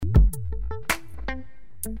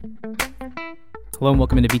Hello and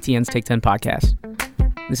welcome into BTN's Take 10 podcast.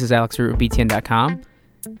 This is Alex Root of BTN.com,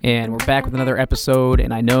 and we're back with another episode.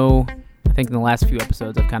 And I think in the last few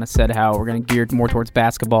episodes I've kind of said how we're going to gear more towards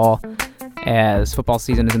basketball as football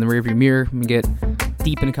season is in the rearview mirror. We get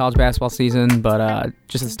deep into college basketball season, but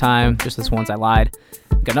just this once, I lied.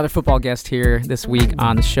 We've got another football guest here this week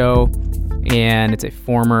on the show, and it's a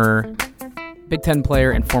former Big Ten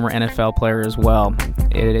player and former NFL player as well.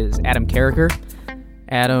 It is Adam Carriker.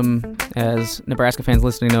 Adam, as Nebraska fans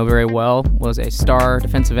listening know very well, was a star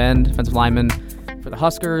defensive lineman for the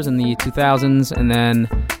Huskers in the 2000s, and then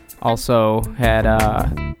also had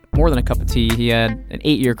more than a cup of tea. He had an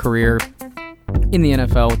 8-year career in the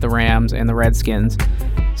NFL with the Rams and the Redskins.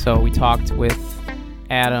 So we talked with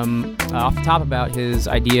Adam off the top about his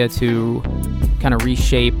idea to kind of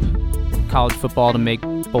reshape college football to make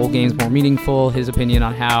bowl games more meaningful, his opinion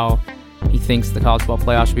on how he thinks the college football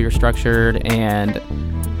playoff should be restructured, and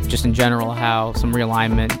just in general how some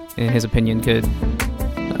realignment, in his opinion, could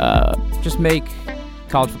just make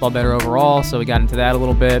college football better overall. So we got into that a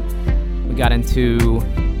little bit. We got into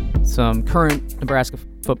some current Nebraska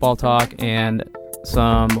football talk and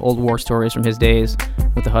some old war stories from his days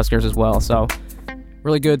with the Huskers as well. So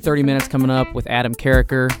really good 30 minutes coming up with Adam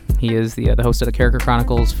Carriker. He is the host of the Carriker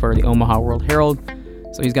Chronicles for the Omaha World Herald.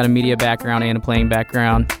 So he's got a media background and a playing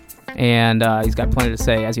background. And he's got plenty to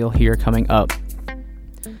say, as you'll hear coming up.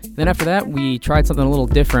 Then after that, we tried something a little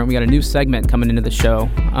different. We got a new segment coming into the show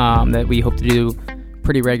that we hope to do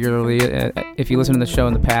pretty regularly. If you listen to the show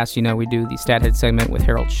in the past, you know we do the Stat Hit segment with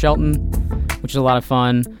Harold Shelton, which is a lot of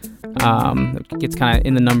fun. It gets kind of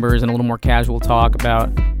in the numbers and a little more casual talk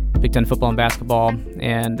about Big Ten football and basketball.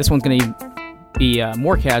 And this one's going to be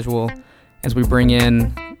more casual as we bring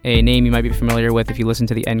in a name you might be familiar with if you listen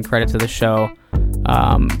to the end credits of the show.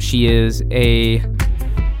 She is a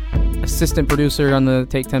assistant producer on the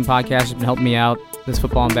Take 10 podcast. She's been helping me out this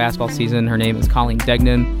football and basketball season. Her name is Colleen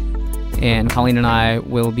Degnan, and Colleen and I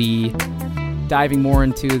will be diving more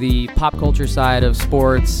into the pop culture side of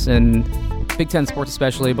sports and Big Ten sports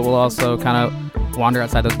especially, but we'll also kind of wander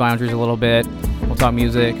outside those boundaries a little bit. We'll talk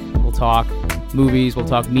music, we'll talk movies, we'll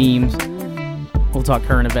talk memes, we'll talk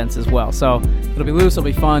current events as well. So it'll be loose, it'll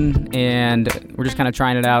be fun, and we're just kind of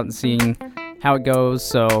trying it out and seeing how it goes.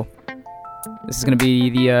 So this is going to be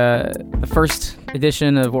the first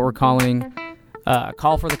edition of what we're calling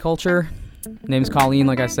Call for the Culture. Name's Colleen,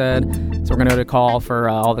 like I said. So we're going to go to call for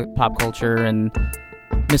all the pop culture and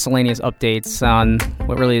miscellaneous updates on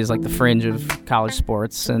what really is like the fringe of college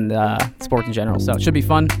sports and sports in general. So it should be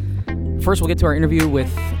fun. First, we'll get to our interview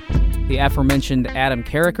with the aforementioned Adam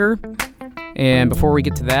Carriker. And before we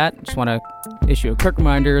get to that, I just want to issue a quick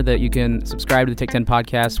reminder that you can subscribe to the Take 10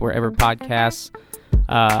 podcast wherever podcasts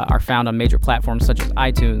are found on major platforms such as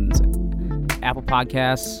iTunes, Apple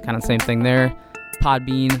Podcasts, kind of the same thing there,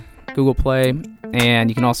 Podbean, Google Play, and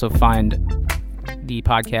you can also find the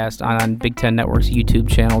podcast on Big Ten Network's YouTube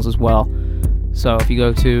channels as well. So if you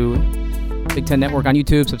go to Big Ten Network on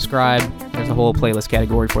YouTube, subscribe. There's a whole playlist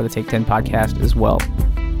category for the Take 10 podcast as well.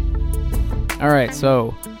 All right,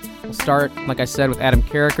 so we'll start, like I said, with Adam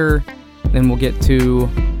Carriker. Then we'll get to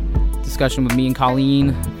discussion with me and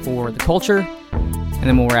Colleen for the culture, and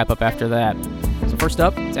then we'll wrap up after that. So first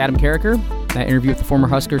up, it's Adam Carriker. That interview with the former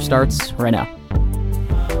Husker starts right now.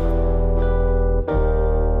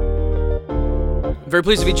 I'm very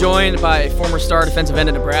pleased to be joined by a former star defensive end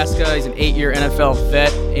at Nebraska. He's an 8-year NFL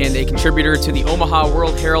vet and a contributor to the Omaha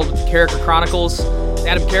World Herald Carriker Chronicles. It's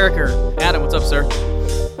Adam Carriker. Adam, what's up, sir?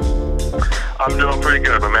 I'm doing pretty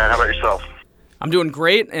good, my man. How about yourself? I'm doing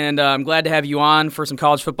great, and I'm glad to have you on for some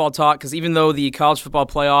college football talk, because even though the college football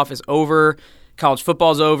playoff is over, college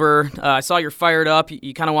football's over, I saw you're fired up.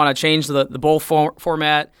 You kind of want to change the bowl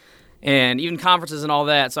format and even conferences and all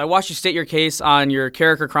that. So I watched you state your case on your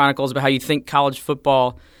Carriker Chronicles about how you think college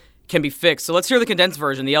football can be fixed. So let's hear the condensed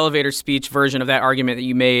version, the elevator speech version of that argument that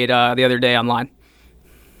you made the other day online.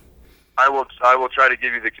 I will try to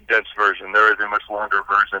give you the condensed version. There is a much longer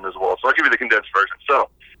version as well, so I'll give you the condensed version. So,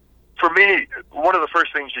 for me, one of the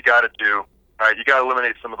first things you got to do, right, you got to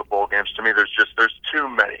eliminate some of the bowl games. To me, there's too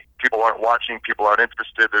many. People aren't watching. People aren't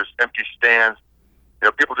interested. There's empty stands. You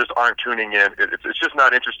know, people just aren't tuning in. It's just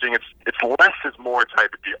not interesting. It's less is more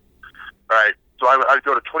type of deal, right? So I'd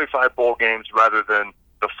go to 25 bowl games rather than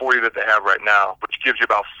the 40 that they have right now, which gives you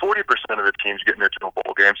about 40% of the teams getting into a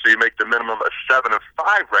bowl game. So you make the minimum a 7-5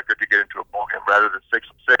 record to get into a bowl game rather than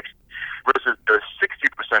 6-6. Versus the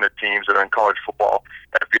 60% of teams that are in college football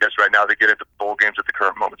FBS right now that get into bowl games at the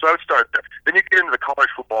current moment. So I would start there. Then you get into the college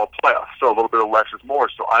football playoffs. So a little bit of less is more.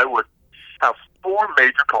 So I would have 4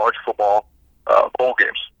 major college football bowl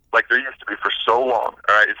games. like there used to be for so long,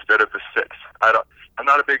 all right, instead of the 6. I'm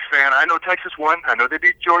not a big fan. I know Texas won. I know they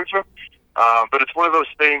beat Georgia. But it's one of those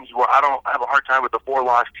things where I don't have a hard time with the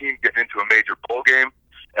 4-loss team getting into a major bowl game.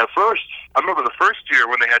 At first, I remember the first year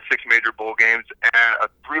when they had 6 major bowl games and a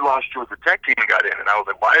 3-loss Georgia Tech team got in, and I was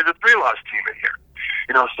like, why is a 3-loss team in here?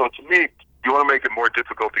 So to me, you want to make it more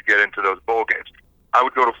difficult to get into those bowl games. I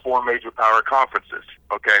would go to 4 major power conferences,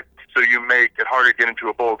 okay? So you make it harder to get into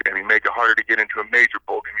a bowl game. You make it harder to get into a major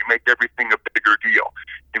bowl game. You make everything a bigger deal.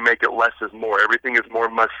 You make it less is more. Everything is more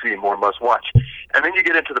must-see, more must-watch. And then you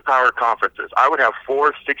get into the power conferences. I would have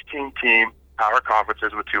 4 16-team power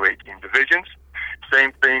conferences with 2 8-team divisions.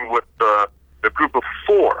 Same thing with the group of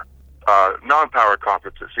 4 non-power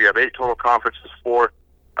conferences. So you have 8 total conferences, 4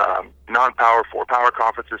 non-power, 4 power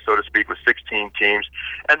conferences, so to speak, with 16 teams.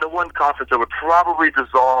 And the one conference that would probably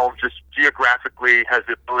dissolve just geographically, has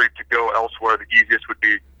the ability to go elsewhere, the easiest would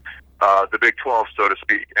be the Big 12, so to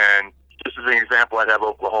speak. And just as an example, I'd have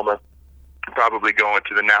Oklahoma probably going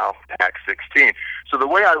to the now Pac-16. So the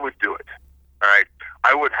way I would do it, all right,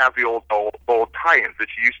 I would have the old bowl tie-ins that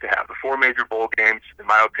you used to have. The 4 major bowl games, in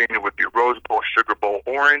my opinion, would be Rose Bowl, Sugar Bowl,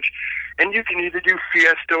 Orange. And you can either do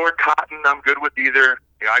Fiesta or Cotton. I'm good with either.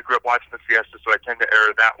 I grew up watching the Fiesta, so I tend to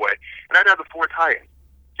err that way. And I'd have the 4 tie-ins.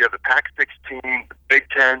 You have the Pac-16, the Big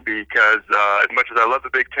 10, because as much as I love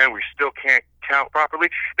the Big 10, we still can't count properly.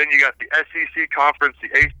 Then you got the SEC Conference, the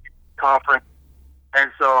ACC Conference.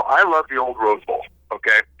 And so I love the old Rose Bowl,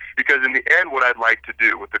 okay? Because in the end, what I'd like to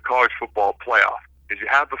do with the college football playoff is you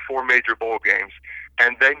have the 4 major bowl games,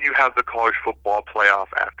 and then you have the college football playoff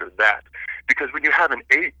after that. Because when you have an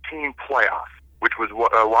 8-team playoff, which was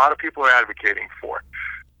what a lot of people are advocating for,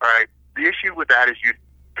 all right, the issue with that is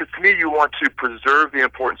because to me, you want to preserve the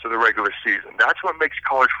importance of the regular season. That's what makes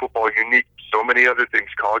college football unique. So many other things.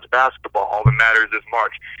 College basketball, all that matters is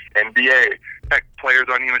March. NBA, heck, players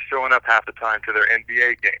aren't even showing up half the time to their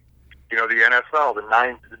NBA game. The NFL,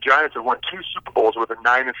 the Giants have won 2 Super Bowls with a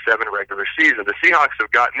 9-7 regular season. The Seahawks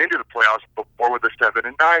have gotten into the playoffs before with a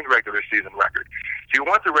 7-9 regular season record. So you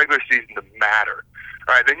want the regular season to matter.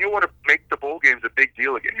 All right, then you want to make the bowl games a big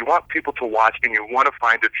deal again. You want people to watch, and you want to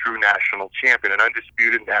find a true national champion, an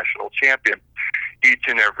undisputed national champion each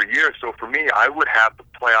and every year. So for me, I would have the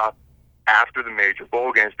playoff after the major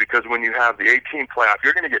bowl games, because when you have the 18 playoff,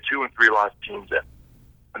 you're going to get 2 and 3 loss teams in.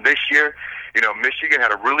 And this year, Michigan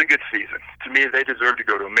had a really good season. To me, they deserve to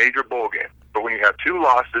go to a major bowl game. But when you have 2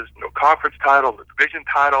 losses, no conference title, no division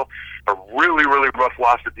title, a really, really rough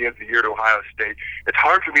loss at the end of the year to Ohio State, it's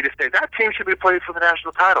hard for me to say that team should be played for the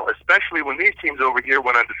national title, especially when these teams over here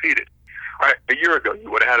went undefeated. All right, a year ago, you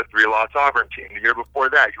would have had a 3-loss Auburn team. The year before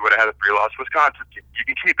that, you would have had a 3-loss Wisconsin team. You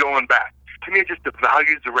can keep going back. To me, it just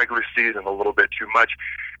devalues the regular season a little bit too much.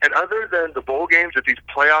 And other than the bowl games that these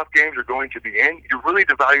playoff games are going to be in, you really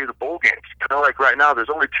devalue the bowl games. Kind of like right now, there's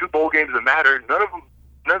only 2 bowl games that matter. None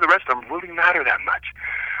of the rest of them really matter that much.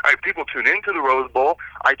 All right, people tune into the Rose Bowl.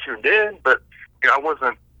 I tuned in, but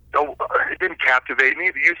it didn't captivate me.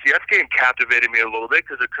 The UCF game captivated me a little bit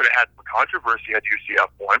because it could have had some controversy had UCF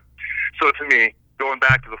won. So to me, going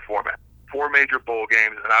back to the format, 4 major bowl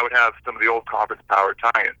games, and I would have some of the old conference power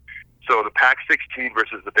tie-ins. So the Pac-16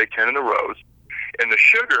 versus the Big 10 and the Rose. In the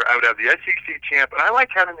Sugar, I would have the SEC champ, and I like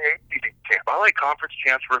having the ACC champ. I like conference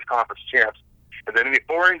champs versus conference champs. And then in the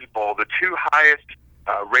Orange Bowl, the 2 highest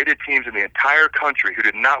rated teams in the entire country who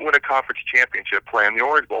did not win a conference championship play in the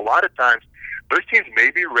Orange Bowl. A lot of times, those teams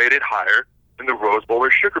may be rated higher than the Rose Bowl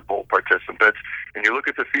or Sugar Bowl participants. And you look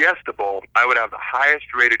at the Fiesta Bowl, I would have the highest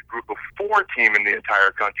rated group of 4 team in the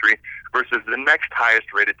entire country versus the next highest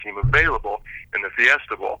rated team available in the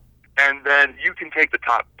Fiesta Bowl. And then you can take the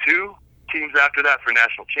top 2 teams after that for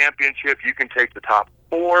national championship. You can take the top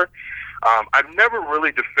 4. I've never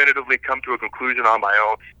really definitively come to a conclusion on my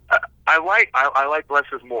own. I like less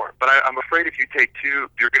is more, but I'm afraid if you take 2,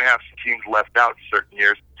 you're going to have some teams left out in certain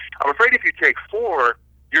years. I'm afraid if you take 4,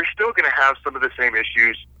 you're still going to have some of the same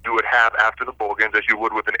issues you would have after the bowl games as you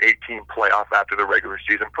would with an 18 playoff after the regular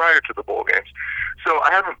season prior to the bowl games. So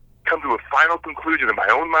I haven't come to a final conclusion in my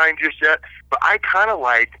own mind just yet, but I kind of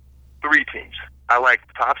like 3 teams. I like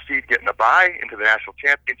the top seed getting a bye into the national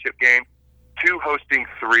championship game, 2 hosting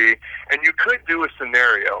 3, and you could do a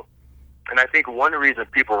scenario. And I think one reason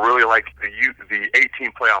people really like the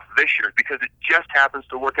 18 playoff this year is because it just happens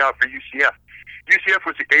to work out for UCF. UCF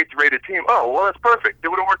was the 8th rated team. Oh, well, that's perfect. It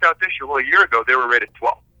would have worked out this year. Well, a year ago, they were rated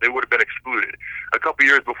 12th. They would have been excluded. A couple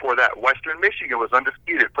years before that, Western Michigan was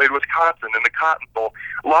undefeated, played Wisconsin in the Cotton Bowl,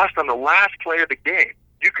 lost on the last play of the game.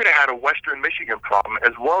 You could have had a Western Michigan problem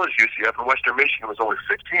as well as UCF, and Western Michigan was only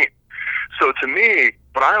 15th. So to me,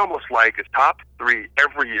 what I almost like is top 3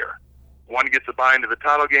 every year. one gets a bye into the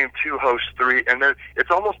title game, two hosts three, and then it's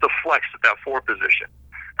almost a flex at that 4 position.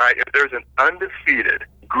 Right? If there's an undefeated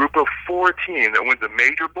group of 4 team that wins a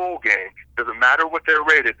major bowl game, doesn't matter what they're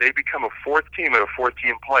rated, they become a 4th team in a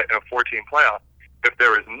 4-team playoff. If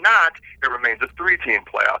there is not, it remains a 3-team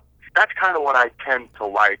playoff. That's kind of what I tend to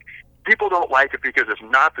like. People don't like it because it's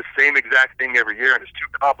not the same exact thing every year and it's too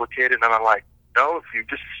complicated. And I'm like, no, if you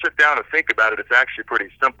just sit down and think about it, it's actually pretty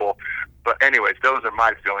simple. But anyways, those are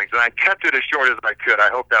my feelings. And I kept it as short as I could. I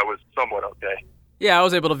hope that was somewhat okay. Yeah, I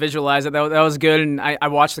was able to visualize it. That was good. And I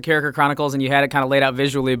watched the Carriker Chronicles, and you had it kind of laid out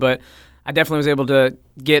visually. But I definitely was able to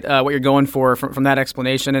get what you're going for from that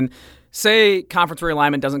explanation. And say conference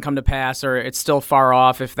realignment doesn't come to pass, or it's still far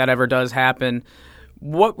off if that ever does happen.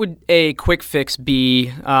 What would a quick fix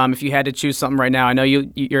be if you had to choose something right now? I know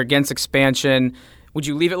you're against expansion. Would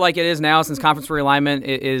you leave it like it is now since conference realignment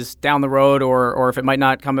is down the road, or if it might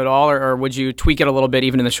not come at all, or would you tweak it a little bit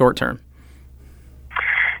even in the short term?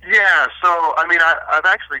 Yeah, so, I mean, I've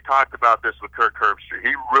actually talked about this with Kirk Herbstreit.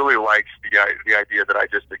 He really likes the idea that I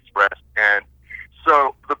just expressed. And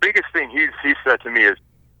so the biggest thing he said to me is,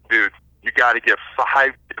 dude, you got to get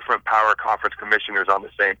 5 different power conference commissioners on the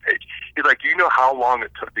same page. He's like, you know how long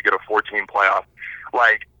it took to get a 14 playoff?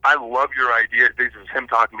 Like, I love your idea. This is him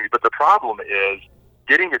talking to me. But the problem is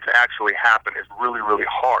getting it to actually happen is really, really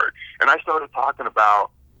hard. And I started talking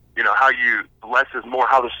about, how less is more,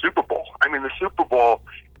 how the Super Bowl. I mean, the Super Bowl,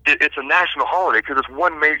 it's a national holiday because it's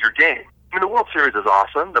one major game. I mean, the World Series is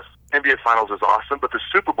awesome. The NBA Finals is awesome. But the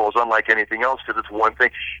Super Bowl is unlike anything else because it's one thing.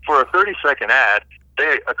 For a 30-second ad,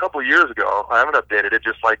 a couple of years ago, I haven't updated it,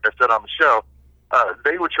 just like I said on the show,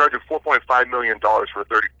 they were charging $4.5 million for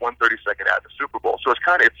one 30-second ad at the Super Bowl. So it's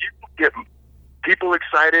kind of, if you can get people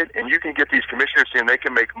excited and you can get these commissioners in, they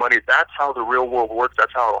can make money. That's how the real world works.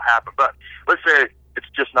 That's how it'll happen. But let's say it's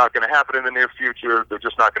just not going to happen in the near future. They're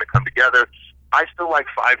just not going to come together. I still like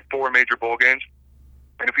 4 major bowl games.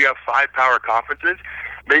 And if you have 5 power conferences,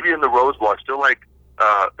 maybe in the Rose Bowl, I still like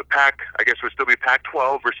the Pac, I guess it would still be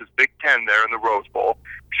Pac-12 versus Big Ten there in the Rose Bowl.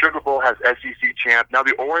 Sugar Bowl has SEC champ. Now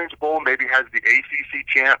the Orange Bowl maybe has the ACC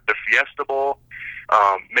champ. The Fiesta Bowl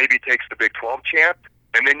maybe takes the Big 12 champ.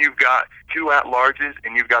 And then you've got 2 at-larges,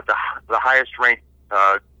 and you've got the highest-ranked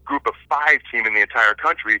group of 5 team in the entire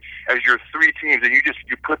country as your 3 teams. And you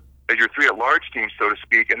put as your 3 at-large teams, so to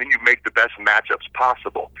speak, and then you make the best matchups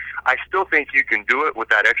possible. I still think you can do it with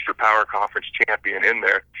that extra power conference champion in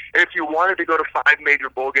there. And if you wanted to go to 5 major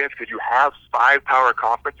bowl games because you have 5 power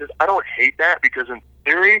conferences, I don't hate that because in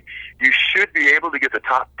theory, you should be able to get the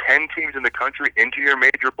top 10 teams in the country into your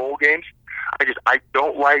major bowl games. I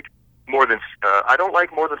don't like more than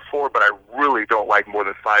 4, but I really don't like more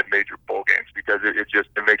than 5 major bowl games because it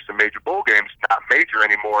makes the major bowl games not major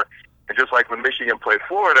anymore. And just like when Michigan played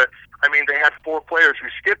Florida, I mean, they had 4 players who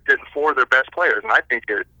skipped it and 4 of their best players. And I think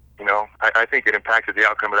I think it impacted the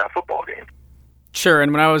outcome of that football game. Sure.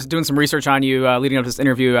 And when I was doing some research on you leading up to this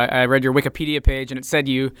interview, I read your Wikipedia page, and it said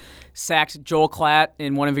you sacked Joel Klatt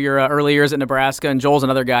in one of your early years at Nebraska. And Joel's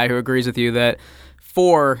another guy who agrees with you that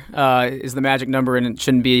 4 is the magic number and it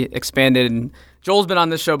shouldn't be expanded. And Joel's been on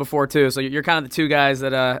this show before, too. So you're kind of the 2 guys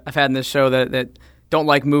that I've had in this show that don't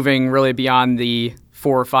like moving really beyond the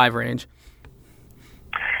 4 or 5 range.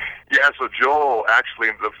 Yeah, so Joel, actually,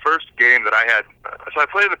 the first game that I had, so I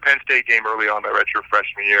played the Penn State game early on my redshirt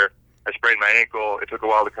freshman year. I sprained my ankle. It took a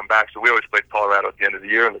while to come back, so we always played Colorado at the end of the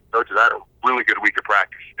year, and the coaches had a really good week of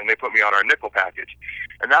practice, and they put me on our nickel package.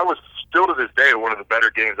 And that was still to this day one of the better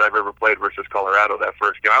games I've ever played versus Colorado, that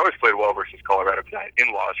first game. I always played well versus Colorado because I had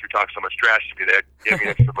in-laws who talked so much trash to me that gave me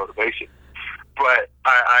extra motivation. But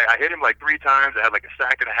I hit him like 3 times. I had like a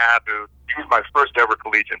sack and a half. He was my first ever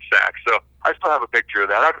collegiate sack. So I still have a picture of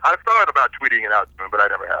that. I've thought about tweeting it out to him, but I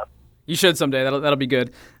never have. You should someday. That'll be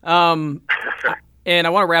good. And I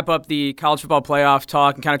want to wrap up the college football playoff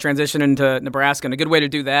talk and kind of transition into Nebraska. And a good way to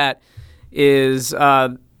do that is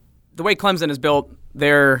the way Clemson has built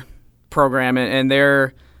their program and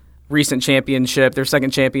their recent championship, their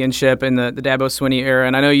second championship in the Dabo Swinney era.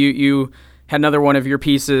 And I know you had another one of your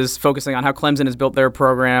pieces focusing on how Clemson has built their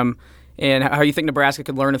program and how you think Nebraska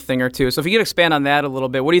could learn a thing or two. So if you could expand on that a little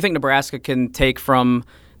bit, what do you think Nebraska can take from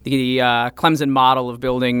the Clemson model of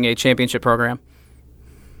building a championship program?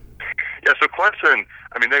 Yeah, so Clemson,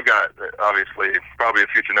 I mean, they've got, obviously, probably a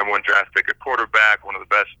future number 1 draft pick, a quarterback, one of the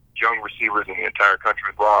best young receivers in the entire country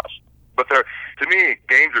with Ross. But to me,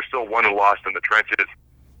 games are still won and lost in the trenches.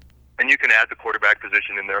 And you can add the quarterback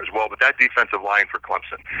position in there as well. But that defensive line for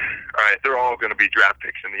Clemson, all right, they're all going to be draft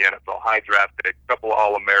picks in the NFL, high draft pick, a couple of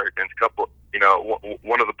All-Americans,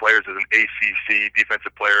 one of the players is an ACC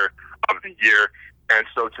Defensive Player of the Year. And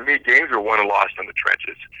so, to me, games are won and lost in the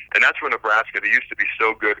trenches. And that's where Nebraska, they used to be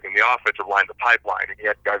so good in the offensive line, the pipeline. And you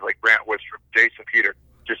had guys like Grant Wistrom, Jason Peter,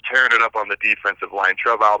 just tearing it up on the defensive line,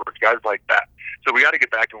 Trev Alberts, guys like that. So we got to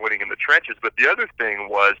get back to winning in the trenches. But the other thing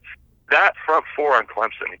was that front four on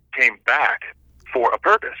Clemson came back for a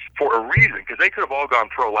purpose, for a reason, because they could have all gone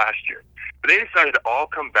pro last year. But they decided to all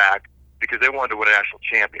come back because they wanted to win a national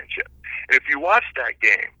championship. And if you watch that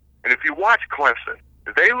game, and if you watch Clemson,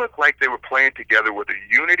 they looked like they were playing together with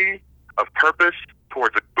a unity of purpose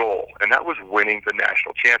towards a goal, and that was winning the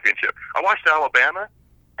national championship. I watched Alabama,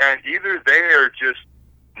 and either they are just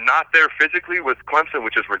not there physically with Clemson,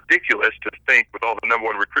 which is ridiculous to think with all the number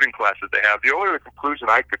one recruiting classes they have. The only other conclusion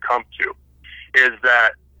I could come to is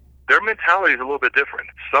that their mentality is a little bit different.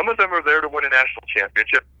 Some of them are there to win a national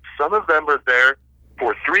championship. Some of them are there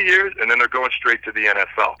for 3 years, and then they're going straight to the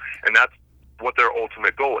NFL. And that's what their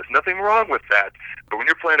ultimate goal is. Nothing wrong with that. But when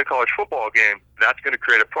you're playing a college football game, that's going to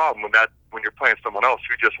create a problem when you're playing someone else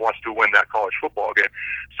who just wants to win that college football game.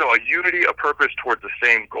 So a unity, a purpose towards the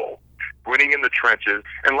same goal, winning in the trenches.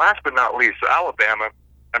 And last but not least, so Alabama,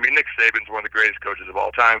 I mean, Nick Saban's one of the greatest coaches of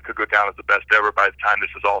all time, could go down as the best ever by the time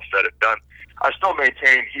this is all said and done. I still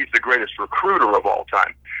maintain he's the greatest recruiter of all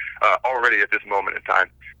time, already at this moment in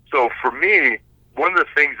time. So for me, one of the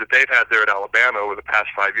things that they've had there at Alabama over the past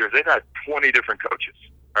 5 years, they've had 20 different coaches,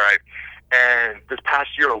 all right? And this past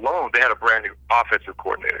year alone, they had a brand new offensive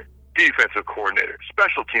coordinator, defensive coordinator,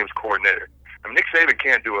 special teams coordinator. I mean, Nick Saban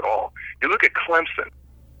can't do it all. You look at Clemson,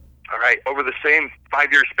 all right, over the same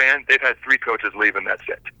 5-year span, they've had 3 coaches leave, and that's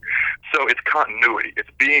it. So it's continuity. It's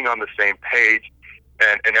being on the same page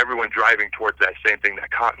and everyone driving towards that same thing, that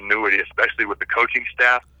continuity, especially with the coaching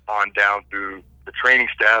staff on down through the training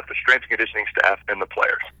staff, the strength and conditioning staff, and the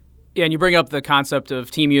players. Yeah, and you bring up the concept of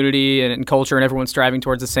team unity and culture and everyone striving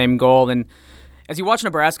towards the same goal. And as you watch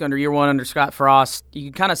Nebraska under year one under Scott Frost, you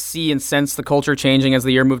can kind of see and sense the culture changing as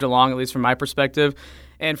the year moved along, at least from my perspective.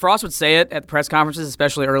 And Frost would say it at the press conferences,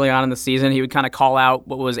 especially early on in the season. He would kind of call out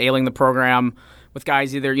what was ailing the program with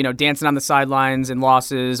guys either, dancing on the sidelines in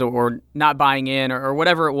losses or not buying in or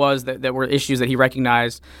whatever it was that were issues that he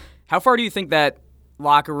recognized. How far do you think that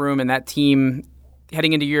locker room and that team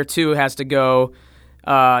heading into year two has to go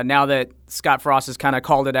now that Scott Frost has kind of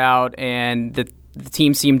called it out and the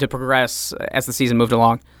team seemed to progress as the season moved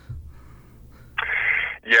along?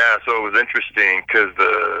 Yeah, so it was interesting because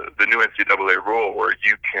the new NCAA rule where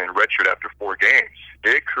you can redshirt after 4 games,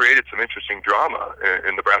 it created some interesting drama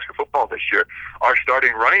in Nebraska football this year. Our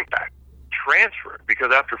starting running back transferred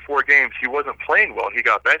because after 4 games he wasn't playing well. He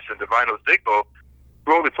got benched, and Divino Zigbo,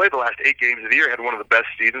 who only played the last 8 games of the year, had one of the best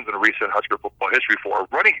seasons in recent Husker football history for a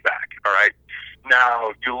running back. All right,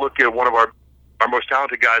 now you look at one of our most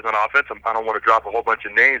talented guys on offense. I don't want to drop a whole bunch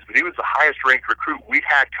of names, but he was the highest-ranked recruit we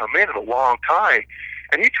had come in a long time,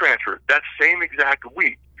 and he transferred that same exact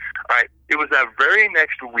week. All right, it was that very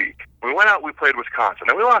next week. We went out, we played Wisconsin,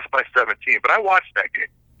 and we lost by 17, but I watched that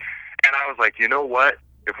game, and I was like, you know what?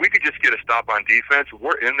 If we could just get a stop on defense,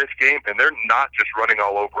 we're in this game, and they're not just running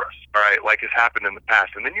all over us, all right, like has happened in the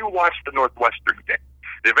past. And then you watch the Northwestern game,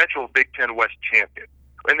 the eventual Big Ten West champion,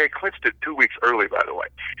 and they clinched it 2 weeks early, by the way.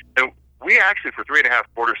 And we actually, for 3.5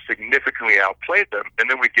 quarters, significantly outplayed them, and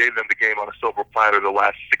then we gave them the game on a silver platter the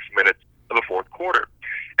last 6 minutes of the fourth quarter.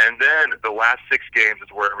 And then the last 6 games is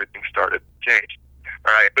where everything started to change.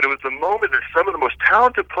 All right, but it was the moment that some of the most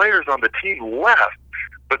talented players on the team left,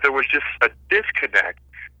 but there was just a disconnect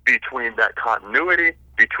between that continuity,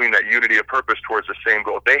 between that unity of purpose towards the same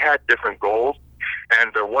goal. They had different goals,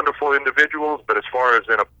 and they're wonderful individuals, but as far as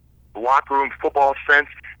in a locker room football sense,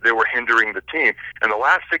 they were hindering the team. And the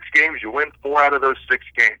last 6 games, you win 4 out of those 6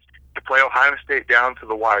 games. You play Ohio State down to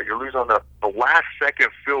the wire. You lose on the last-second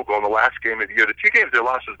field goal in the last game of the year. The 2 games they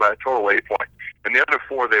lost was by a total of 8 points. And the other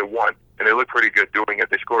 4 they won, and they looked pretty good doing it.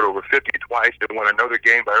 They scored over 50 twice. They won another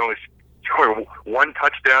game by only scoring 1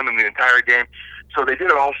 touchdown in the entire game. So they did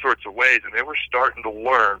it all sorts of ways, and they were starting to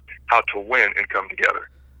learn how to win and come together.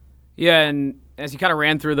 Yeah, and as you kind of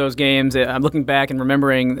ran through those games, I'm looking back and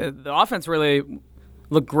remembering the offense really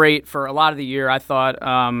looked great for a lot of the year, I thought.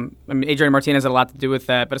 Adrian Martinez had a lot to do with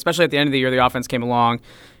that, but especially at the end of the year, the offense came along.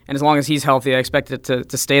 And as long as he's healthy, I expect it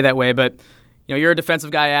to stay that way. But you're a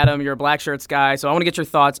defensive guy, Adam. You're a black shirts guy. So I want to get your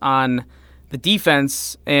thoughts on the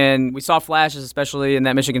defense. And we saw flashes, especially in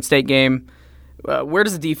that Michigan State game. Where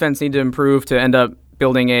does the defense need to improve to end up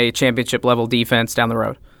building a championship-level defense down the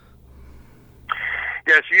road?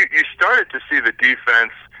 Yes, you started to see the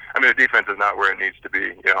defense. I mean, the defense is not where it needs to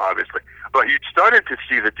be, obviously. But you started to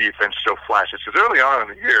see the defense show flashes. Because early on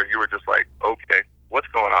in the year, you were just like, okay, what's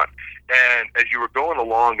going on? And as you were going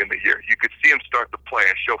along in the year, you could see him start to play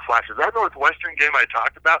and show flashes. That Northwestern game I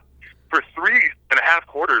talked about, for 3.5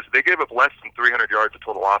 quarters, they gave up less than 300 yards of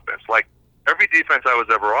total offense. Like, every defense I was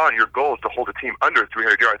ever on, your goal is to hold a team under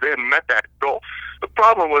 300 yards. They hadn't met that goal. The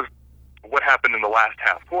problem was what happened in the last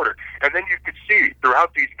half quarter. And then you could see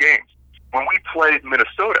throughout these games, when we played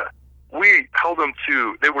Minnesota, we held them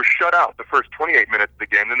to, they were shut out the first 28 minutes of the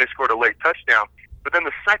game. Then they scored a late touchdown. But then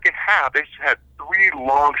the second half, they had 3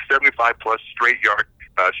 long 75-plus straight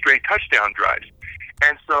touchdown drives.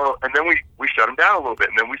 And then we shut them down a little bit,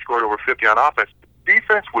 and then we scored over 50 on offense. The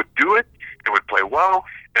defense would do it, it would play well,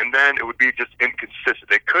 and then it would be just inconsistent.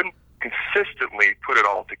 They couldn't consistently put it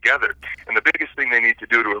all together. And the biggest thing they need to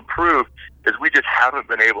do to improve is we just haven't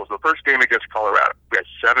been able. So the first game against Colorado, we had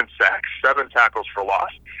 7 sacks, 7 tackles for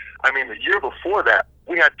loss. I mean, the year before that,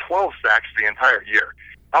 we had 12 sacks the entire year.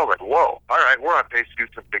 I was like, whoa, all right, we're on pace to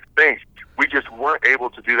do some big things. We just weren't able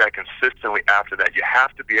to do that consistently after that. You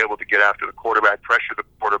have to be able to get after the quarterback, pressure the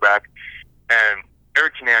quarterback. And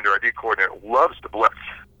Eric Chenander, our D coordinator, loves to blitz,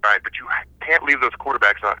 right? But you can't leave those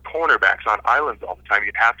cornerbacks on islands all the time.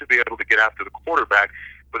 You have to be able to get after the quarterback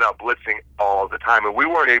without blitzing all the time. And we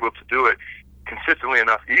weren't able to do it consistently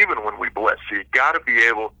enough even when we blitz. So you got to be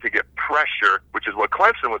able to get pressure, which is what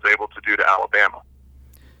Clemson was able to do to Alabama.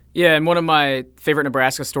 Yeah, and one of my favorite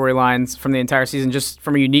Nebraska storylines from the entire season, just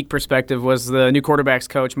from a unique perspective, was the new quarterbacks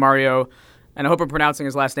coach, Mario, and I hope I'm pronouncing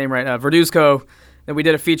his last name right, Verduzco, that we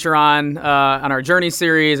did a feature on our Journey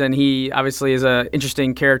series, and he obviously is an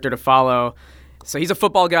interesting character to follow. So he's a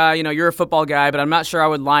football guy, you're a football guy, but I'm not sure I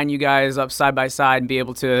would line you guys up side by side and be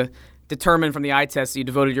able to determine from the eye test that you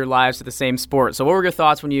devoted your lives to the same sport. So what were your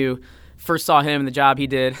thoughts when you first saw him and the job he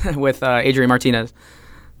did with Adrian Martinez?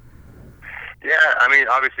 Yeah, I mean,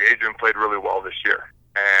 obviously Adrian played really well this year,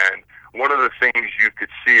 and one of the things you could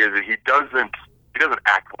see is that he doesn't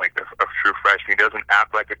act like a true freshman. He doesn't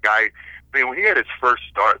act like a guy. I mean, when he had his first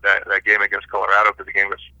start, that game against Colorado, because the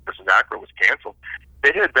game versus Akron was canceled,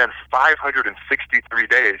 it had been 563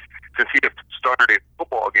 days since he had started a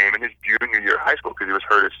football game in his junior year of high school because he was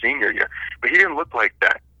hurt his senior year. But he didn't look like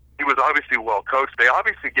that. He was obviously well coached. They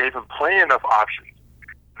obviously gave him plenty enough options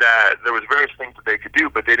that there was various things that they could do,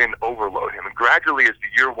 but they didn't overload him. And gradually, as the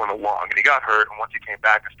year went along, and he got hurt, and once he came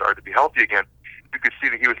back and started to be healthy again, you could see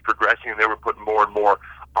that he was progressing, and they were putting more and more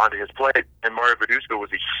onto his plate. And Mario Verduzco was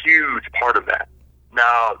a huge part of that.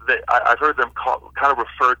 Now, I've heard them kind of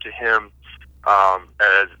refer to him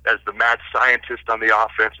as the mad scientist on the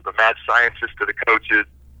offense, or the mad scientist to the coaches,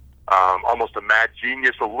 almost a mad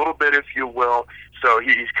genius, a little bit, if you will. So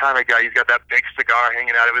he's kind of he's got that big cigar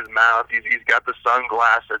hanging out of his mouth. He's got the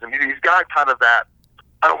sunglasses. I mean, he's got kind of that,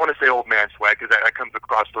 I don't want to say old man swag because that comes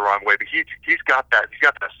across the wrong way, but he's got that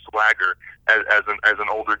swagger as an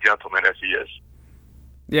older gentleman as he is.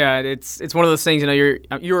 Yeah, it's one of those things,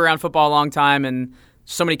 you were around football a long time, and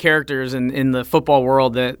so many characters in the football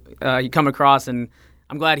world that you come across, and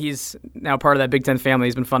I'm glad he's now part of that Big Ten family.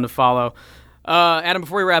 He's been fun to follow. Adam,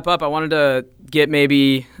 before we wrap up, I wanted to get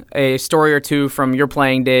maybe a story or two from your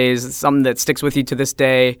playing days, something that sticks with you to this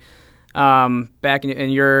day, back in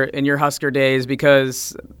your Husker days,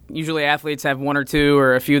 because usually athletes have one or two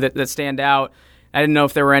or a few that stand out. I didn't know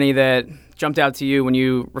if there were any that jumped out to you when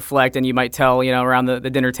you reflect and you might tell, around the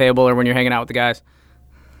dinner table or when you're hanging out with the guys.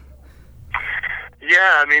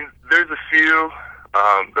 Yeah, I mean, there's a few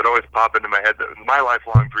that always pop into my head. My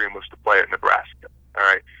lifelong dream was to play at Nebraska. All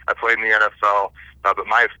right, I played in the NFL, but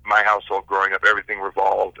my household growing up, everything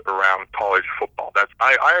revolved around college football.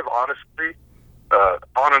 I have honestly,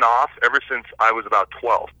 on and off, ever since I was about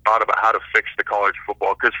 12, thought about how to fix the college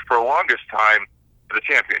football, because for the longest time, the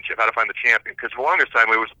championship, how to find the champion, because for the longest time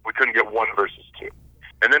we couldn't get 1 versus 2.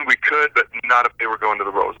 And then we could, but not if they were going to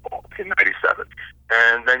the Rose Bowl in '97.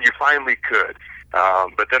 And then you finally could.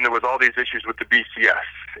 But then there was all these issues with the BCS.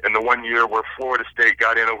 And the one year where Florida State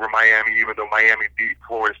got in over Miami, even though Miami beat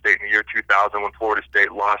Florida State in the year 2000 when Florida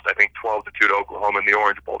State lost, I think, 12-2 to Oklahoma in the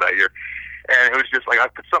Orange Bowl that year. And it was just like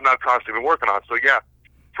something I've constantly been working on. So, yeah,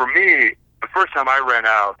 for me, the first time I ran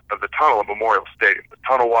out of the tunnel at Memorial Stadium, the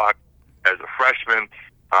tunnel walk as a freshman,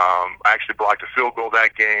 I actually blocked a field goal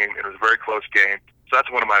that game. It was a very close game. So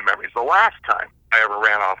that's one of my memories. The last time I ever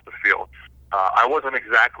ran off the field, I wasn't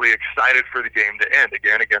exactly excited for the game to end,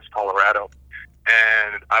 again, against Colorado.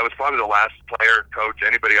 And I was probably the last player, coach,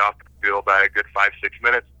 anybody off the field by a good 5-6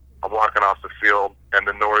 minutes. I'm walking off the field, and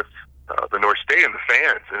the North Stadium, the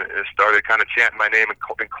fans, started kind of chanting my name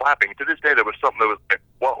and clapping. To this day, there was something that was like,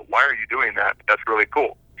 whoa, why are you doing that? That's really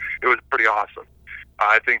cool. It was pretty awesome.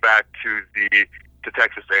 I think back to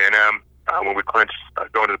Texas A&M when we clinched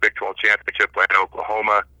going to the Big 12 championship, playing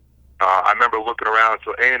Oklahoma. I remember looking around.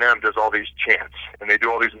 So A&M does all these chants, and they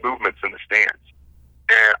do all these movements in the stands.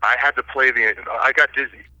 And I had to play I got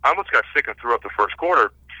dizzy. I almost got sick and threw up the first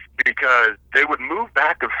quarter because they would move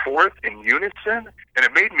back and forth in unison, and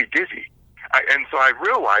it made me dizzy. And so I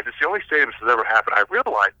realized, it's the only stadium this has ever happened, I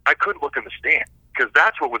realized I couldn't look in the stand because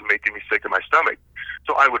that's what was making me sick in my stomach.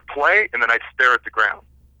 So I would play, and then I'd stare at the ground.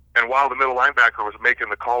 And while the middle linebacker was making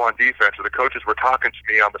the call on defense, or the coaches were talking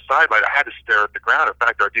to me on the sideline, I had to stare at the ground. In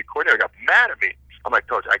fact, our D coordinator got mad at me. I'm like,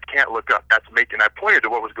 Coach, I can't look up. I pointed to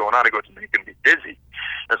what was going on. I go, it's making me dizzy.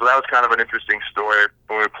 And so that was kind of an interesting story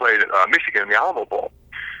when we played Michigan in the Alamo Bowl.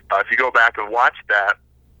 If you go back and watch that,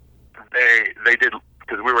 they did,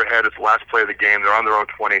 because we were ahead. It's the last play of the game. They're on their own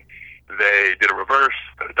 20. They did a reverse,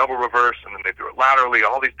 a double reverse, and then they threw it laterally,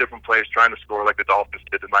 all these different plays trying to score like the Dolphins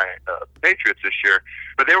did to my Patriots this year.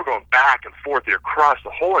 But they were going back and forth across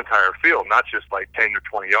the whole entire field, not just like 10 or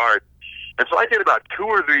 20 yards. And so I did about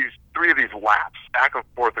three of these laps back and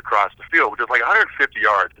forth across the field, which is like 150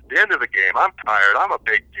 yards. At the end of the game, I'm tired. I'm a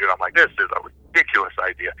big dude. I'm like, this is a ridiculous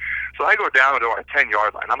idea. So I go down to our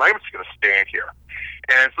 10-yard line. I'm like, I'm just going to stand here.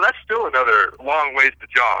 And so that's still another long ways to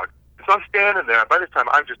jog. So I'm standing there. By this time,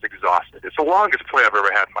 I'm just exhausted. It's the longest play I've ever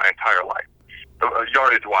had in my entire life,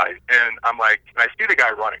 yardage-wise. And I'm like, and I see the guy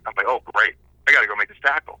running. I'm like, oh, great. I got to go make this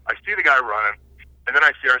tackle. I see the guy running, and then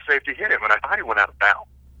I see our safety hit him, and I thought he went out of bounds.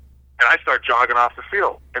 And I start jogging off the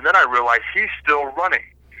field. And then I realize he's still running.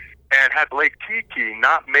 And had Blake Tiki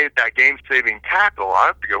not made that game-saving tackle,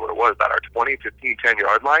 I forget what it was, about our 20, 15,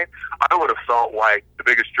 10-yard line, I would have felt like the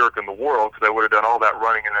biggest jerk in the world because I would have done all that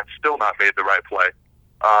running and then still not made the right play.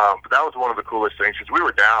 But that was one of the coolest things because we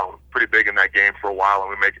were down pretty big in that game for a while, and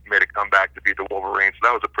we made a comeback to beat the Wolverines. So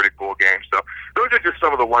that was a pretty cool game. So those are just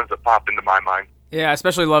some of the ones that popped into my mind. Yeah, I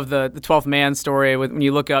especially love the 12th man story when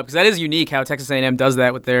you look up, because that is unique how Texas A&M does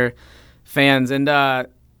that with their fans. And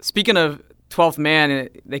speaking of 12th man,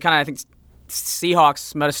 they kind of, I think,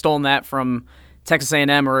 Seahawks might have stolen that from Texas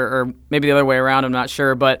A&M or maybe the other way around. I'm not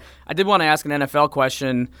sure. But I did want to ask an NFL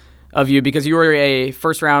question of you because you were a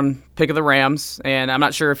first-round pick of the Rams, and I'm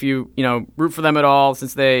not sure if you root for them at all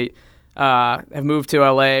since they have moved to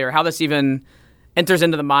LA, or how this even enters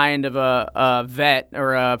into the mind of a vet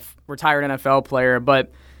or a retired NFL player.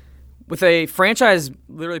 But with a franchise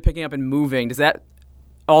literally picking up and moving, does that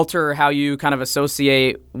alter how you kind of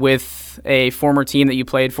associate with a former team that you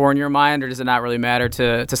played for in your mind, or does it not really matter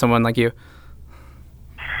to someone like you?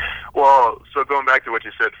 Well, so going back to what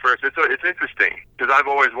you said first, it's interesting because I've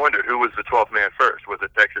always wondered who was the 12th man first. Was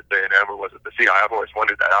it Texas A&M or was it the Seahawks? I've always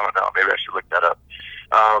wondered that. I don't know. Maybe I should look that up.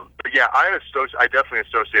 But yeah, I definitely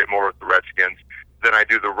associate more with the Redskins than I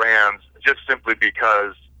do the Rams, just simply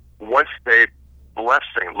because once they left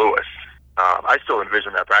St. Louis, I still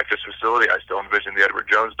envision that practice facility. I still envision the Edward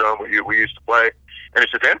Jones Dome where we used to play, and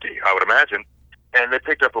it's just empty, I would imagine. And they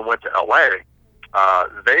picked up and went to L.A.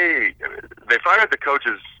 They fired the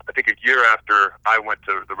coaches, I think, a year after I went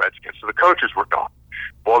to the Redskins. So the coaches were gone.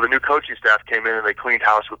 Well, the new coaching staff came in and they cleaned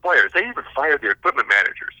house with players. They even fired the equipment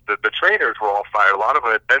managers. The trainers were all fired. A lot of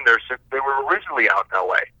them had been there since they were originally out in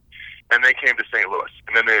L.A. And they came to St. Louis.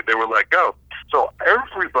 And then they were let go. So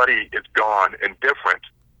everybody is gone and different.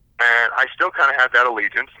 And I still kind of had that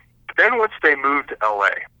allegiance. Then once they moved to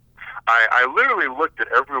L.A., I literally looked at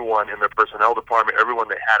everyone in their personnel department, everyone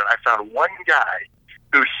they had, and I found one guy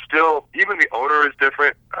who's still, even the owner is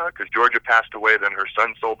different because Georgia passed away, then her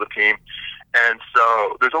son sold the team. And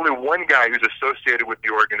so there's only one guy who's associated with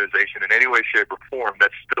the organization in any way, shape, or form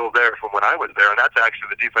that's still there from when I was there, and that's actually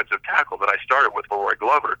the defensive tackle that I started with, Roy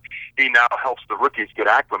Glover. He now helps the rookies get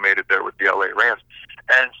acclimated there with the L.A. Rams.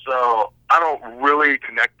 And so I don't really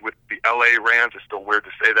connect with the L.A. Rams. It's still weird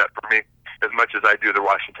to say that for me, as much as I do the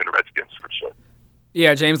Washington Redskins, for sure.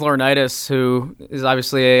 Yeah, James Laurinaitis, who is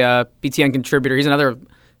obviously a BTN contributor. He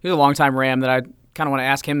was a longtime Ram that I kind of want to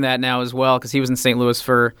ask him that now as well, because he was in St. Louis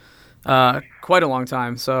for quite a long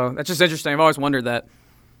time. So that's just interesting. I've always wondered that.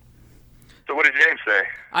 So what did James say?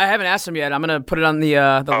 I haven't asked him yet. I'm going to put it on the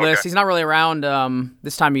list. Okay. He's not really around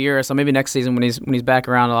this time of year, so maybe next season when he's back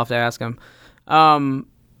around, I'll have to ask him.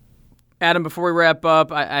 Adam, before we wrap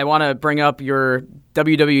up, I want to bring up your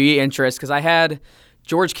WWE interest because I had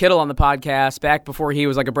George Kittle on the podcast back before he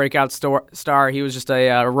was like a breakout star. He was just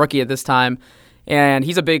a rookie at this time, and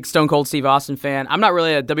he's a big Stone Cold Steve Austin fan. I'm not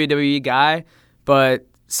really a WWE guy, but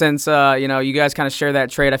since you guys kind of share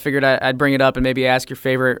that trait, I figured I'd bring it up and maybe ask your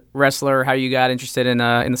favorite wrestler, how you got interested in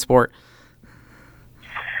the sport.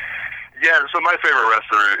 Yeah, so my favorite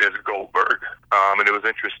wrestler is Goldberg, and it was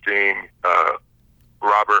interesting.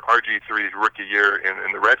 Robert RG3's rookie year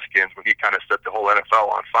in the Redskins, when he kind of set the whole NFL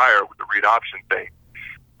on fire with the read option thing.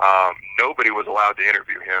 Nobody was allowed to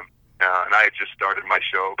interview him, and I had just started my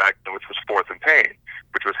show back then, which was Fourth and Pain,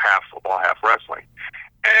 which was half football, half wrestling.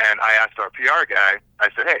 And I asked our PR guy, I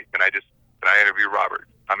said, hey, can I interview Robert?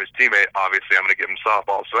 I'm his teammate. Obviously, I'm going to give him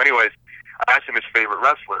softball. So anyways, I asked him his favorite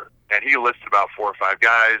wrestler, and he listed about 4 or 5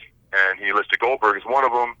 guys, and he listed Goldberg as one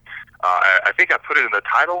of them. I think I put it in the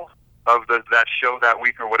title of that show that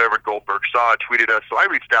week or whatever. Goldberg saw it, tweeted us. So I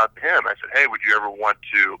reached out to him. I said, hey, would you ever want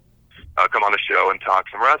to come on the show and talk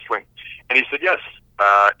some wrestling? And he said, yes.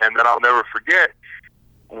 And then I'll never forget,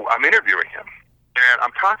 I'm interviewing him. And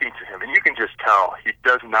I'm talking to him, and you can just tell he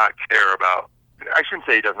does not care about, I shouldn't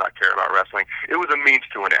say he does not care about wrestling. It was a means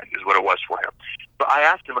to an end is what it was for him. But I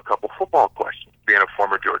asked him a couple football questions. Being a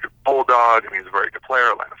former Georgia Bulldog, he's a very good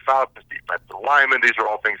player, Atlanta Falcons, defensive lineman. These are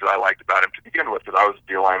all things that I liked about him to begin with, because I was a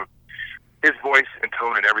D lineman. His voice and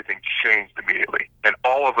tone and everything changed immediately. And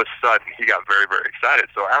all of a sudden, he got very, very excited.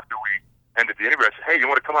 So after we ended the interview, I said, hey, you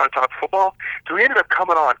want to come on and talk football? So he ended up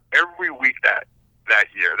coming on every week that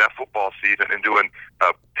year, that football season, and doing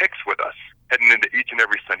picks with us, heading into each and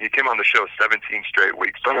every Sunday. He came on the show 17 straight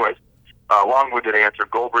weeks. So anyways, long-winded answer,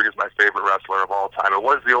 Goldberg is my favorite wrestler of all time. It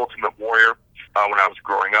was the Ultimate Warrior when I was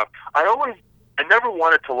growing up. I never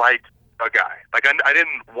wanted to like a guy. Like, I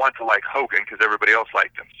didn't want to like Hogan because everybody else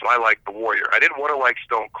liked him, so I liked the Warrior. I didn't want to like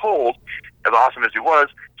Stone Cold, as awesome as he was,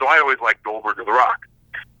 so I always liked Goldberg or The Rock.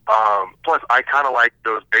 Plus, I kind of like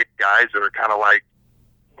those big guys that are kind of like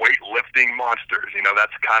weightlifting monsters.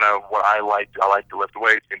 That's kind of what I like. I like to lift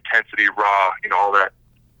weights, intensity, raw,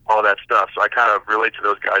 all that stuff. So I kind of relate to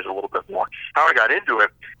those guys a little bit more. How I got into it,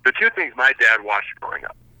 the 2 things my dad watched growing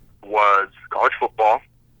up was college football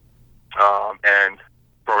and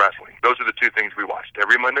pro wrestling. Those are the 2 things we watched.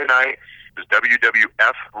 Every Monday night, it was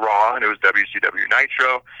WWF Raw, and it was WCW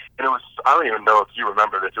Nitro. And it was, I don't even know if you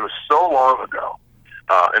remember this, it was so long ago,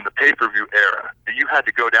 in the pay-per-view era, that you had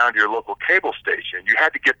to go down to your local cable station. You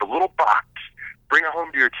had to get the little box, bring it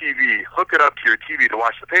home to your TV, hook it up to your TV to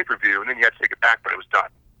watch the pay-per-view, and then you had to take it back when it was done.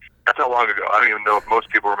 That's how long ago. I don't even know if most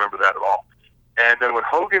people remember that at all. And then when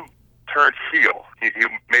Hogan turned heel, he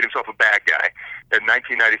made himself a bad guy, in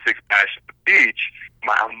 1996 Bash at the Beach,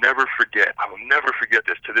 I'll never forget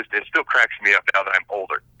this to this day. It still cracks me up now that I'm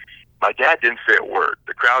older. My dad didn't say a word.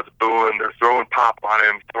 The crowd's booing, they're throwing pop on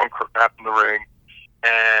him, throwing crap in the ring.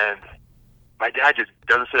 And my dad just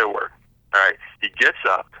doesn't say a word. All right. He gets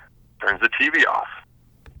up, turns the TV off,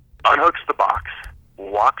 unhooks the box,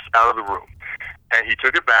 walks out of the room. And he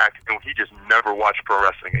took it back, and he just never watched pro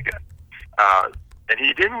wrestling again. And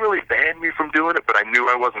he didn't really ban me from doing it, but I knew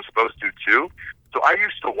I wasn't supposed to, too. So I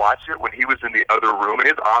used to watch it when he was in the other room, and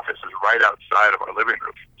his office is right outside of our living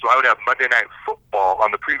room. So I would have Monday Night Football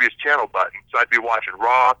on the previous channel button. So I'd be watching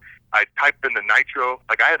Raw. I'd type in the Nitro.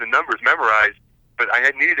 Like, I had the numbers memorized, but I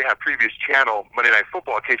needed to have previous channel Monday Night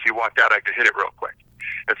Football in case he walked out. I could hit it real quick.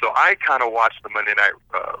 And so I kind of watched the Monday Night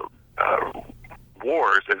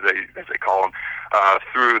Wars, as they call them,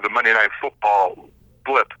 through the Monday Night Football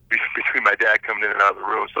blip between my dad coming in and out of the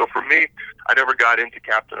room. So for me, I never got into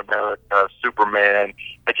Captain America, Superman.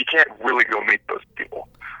 Like, you can't really go meet those people.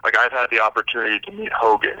 Like, I've had the opportunity to meet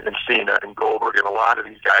Hogan and Cena and Goldberg and a lot of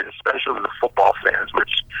these guys, especially the football fans, which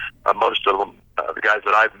most of them, the guys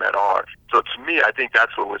that I've met are. So to me, I think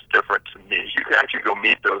that's what was different to me. You can actually go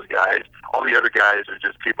meet those guys. All the other guys are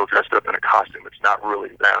just people dressed up in a costume. It's not really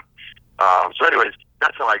them. So anyways,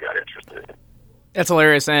 that's how I got interested. That's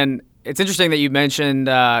hilarious. And it's interesting that you mentioned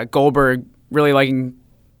Goldberg really liking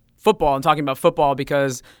football and talking about football,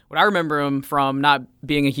 because what I remember him from, not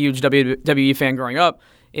being a huge WWE fan growing up,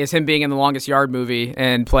 is him being in the Longest Yard movie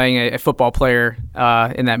and playing a football player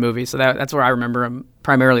in that movie. So that's where I remember him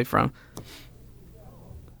primarily from.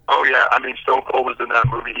 Oh, yeah. I mean, Stone Cold was in that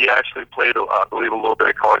movie. He actually played, I believe, a little bit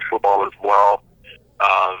of college football as well.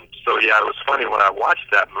 So, yeah, it was funny when I watched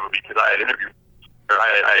that movie, because I had interviewed,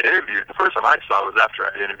 the first time I saw it was after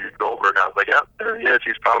I had interviewed Goldberg. I was like, yeah, there he is.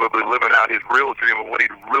 He's probably living out his real dream of what he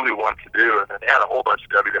really wants to do. And then they had a whole bunch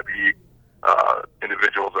of WWE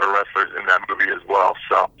individuals or wrestlers in that movie as well.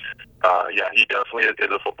 So, yeah, he definitely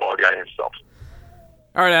is a football guy himself.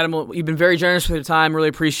 All right, Adam, well, you've been very generous with your time. Really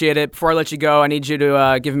appreciate it. Before I let you go, I need you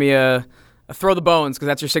to give me a throw the bones, because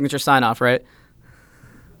that's your signature sign-off, right?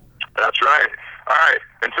 That's right. All right.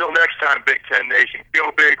 Until next time, Big Ten Nation,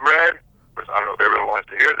 feel big red. Of course, I don't know if everyone wants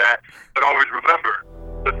to hear that, but always remember,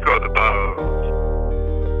 let's throw the bones.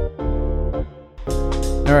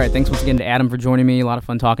 All right. Thanks once again to Adam for joining me. A lot of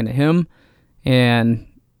fun talking to him. And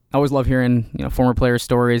I always love hearing former players'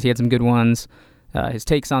 stories. He had some good ones. His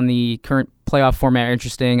takes on the current playoff format are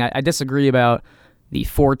interesting. I disagree about the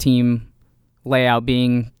 4-team layout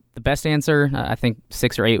being the best answer. I think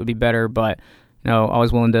 6 or 8 would be better, but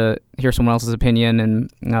always willing to hear someone else's opinion,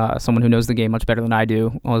 and someone who knows the game much better than I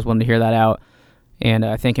do. Always willing to hear that out. And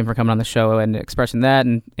I thank him for coming on the show and expressing that,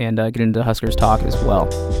 and getting into Huskers talk as well.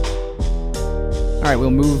 All right,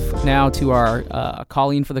 we'll move now to our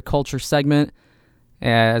Calling for the Culture segment.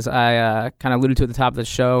 As I kind of alluded to at the top of the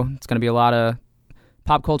show, it's going to be a lot of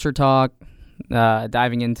pop culture talk,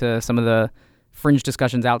 diving into some of the fringe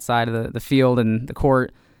discussions outside of the field and the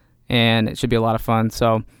court, and it should be a lot of fun.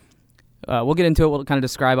 So we'll get into it. We'll kind of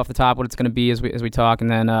describe off the top what it's going to be as we talk, and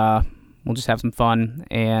then we'll just have some fun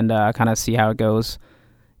and kind of see how it goes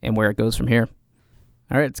and where it goes from here.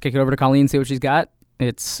 All right, let's kick it over to Colleen, see what she's got.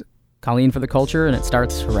 It's Colleen for the Culture, and it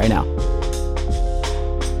starts right now.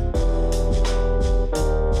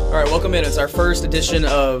 All right, welcome in. It's our first edition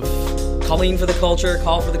of Colleen for the Culture,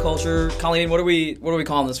 Call for the Culture. Colleen, what are we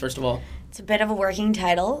calling this, first of all? It's a bit of a working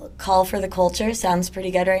title. Call for the Culture sounds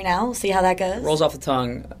pretty good right now. We'll see how that goes. Rolls off the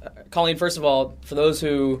tongue. Colleen, first of all, for those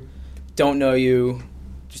who don't know you,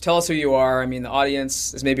 just tell us who you are. I mean, the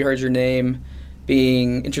audience has maybe heard your name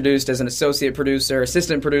being introduced as an associate producer,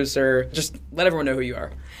 assistant producer. Just let everyone know who you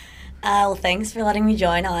are. Well, thanks for letting me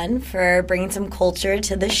join on, for bringing some culture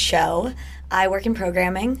to the show. I work in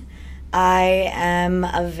programming. I am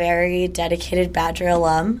a very dedicated Badger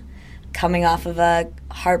alum, coming off of a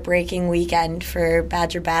heartbreaking weekend for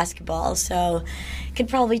Badger basketball, so could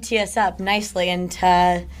probably tee us up nicely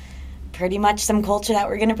into pretty much some culture that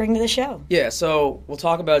we're going to bring to the show. Yeah, so we'll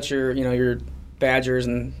talk about your Badgers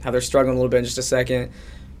and how they're struggling a little bit in just a second,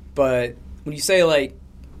 but when you say, like,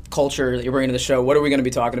 culture that you're bringing to the show, what are we going to be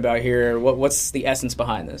talking about here? What's the essence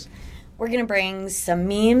behind this? We're going to bring some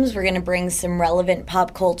memes. We're going to bring some relevant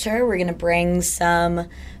pop culture. We're going to bring some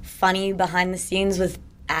funny behind the scenes with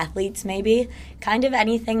athletes, maybe. Kind of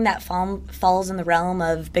anything that falls in the realm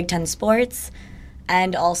of Big Ten sports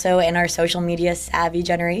and also in our social media savvy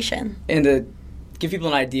generation. And to give people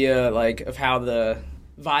an idea, like, of how the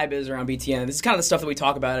vibe is around BTN, this is kind of the stuff that we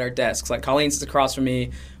talk about at our desks. Like, Colleen sits across from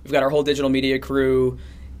me. We've got our whole digital media crew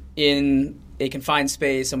in a confined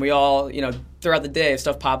space, and we all, throughout the day, if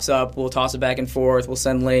stuff pops up, we'll toss it back and forth. We'll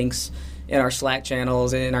send links in our Slack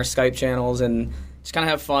channels, in our Skype channels, and just kind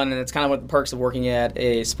of have fun, and it's kind of what the perks of working at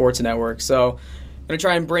a sports network. So I'm going to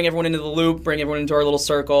try and bring everyone into the loop, bring everyone into our little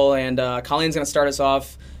circle, and Colleen's going to start us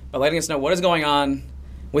off by letting us know what is going on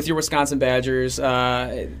with your Wisconsin Badgers.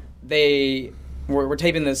 We're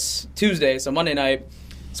taping this Tuesday, so Monday night,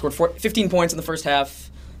 scored 15 points in the first half.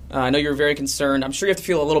 I know you're very concerned. I'm sure you have to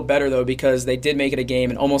feel a little better, though, because they did make it a game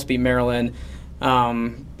and almost beat Maryland.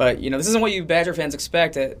 But, this isn't what you Badger fans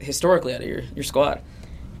expect historically out of your squad.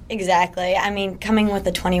 Exactly. I mean, coming with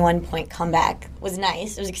a 21-point comeback was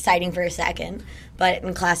nice. It was exciting for a second. But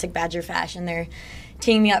in classic Badger fashion, they're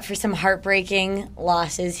teeing me up for some heartbreaking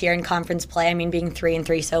losses here in conference play. I mean, being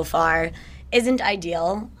 3-3 so far isn't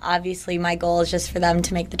ideal. Obviously, my goal is just for them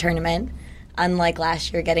to make the tournament, unlike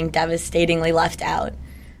last year getting devastatingly left out.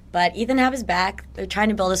 But Ethan Happ is back. They're trying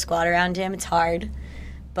to build a squad around him. It's hard.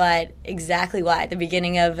 But exactly why, at the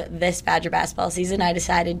beginning of this Badger basketball season, I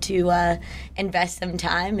decided to invest some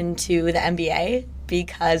time into the NBA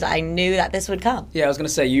because I knew that this would come. Yeah, I was going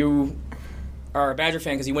to say, you are a Badger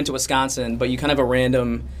fan because you went to Wisconsin, but you kind of have a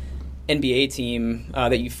random NBA team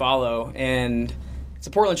that you follow. And it's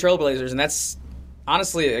the Portland Trail Blazers, and that's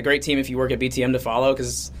honestly a great team if you work at BTM to follow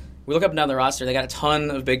because we look up and down the roster. They got a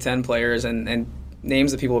ton of Big Ten players and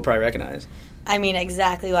names that people will probably recognize. I mean,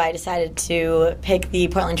 exactly why I decided to pick the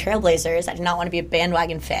Portland Trail Blazers. I did not want to be a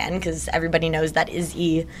bandwagon fan because everybody knows that is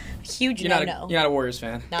a huge no-no. You're not a Warriors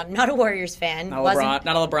fan. Not a Warriors fan. Not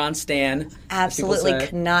a LeBron stan. Absolutely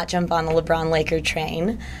could not jump on the LeBron-Laker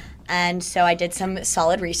train. And so I did some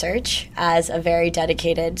solid research as a very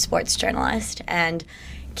dedicated sports journalist and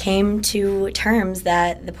came to terms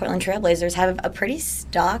that the Portland Trail Blazers have a pretty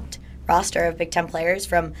stocked roster of Big Ten players,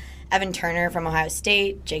 from Evan Turner from Ohio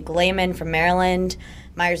State, Jake Layman from Maryland,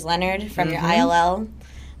 Myers Leonard from your ILL,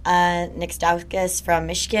 Nick Stauskas from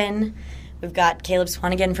Michigan. We've got Caleb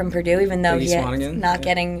Swanigan from Purdue, even though he's not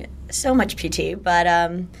getting so much PT. But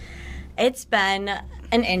it's been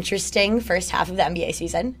an interesting first half of the NBA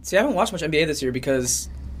season. See, I haven't watched much NBA this year because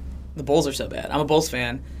the Bulls are so bad. I'm a Bulls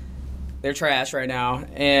fan. They're trash right now.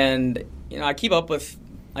 And, I keep up with,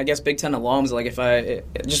 I guess, Big Ten alums. Like,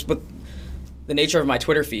 just with the nature of my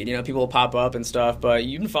Twitter feed, people will pop up and stuff, but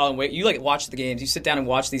you've been following, you watch the games. You sit down and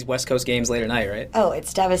watch these West Coast games late at night, right? Oh,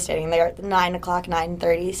 it's devastating. They're at 9 o'clock,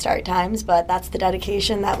 9:30 start times, but that's the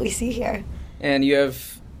dedication that we see here. And you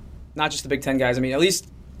have not just the Big Ten guys. I mean, at least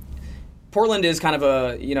Portland is kind of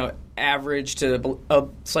a, average to a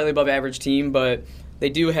slightly above average team, but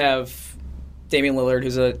they do have Damian Lillard,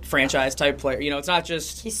 who's a franchise-type player. You know, it's not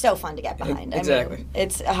just... He's so fun to get behind. Exactly. I mean,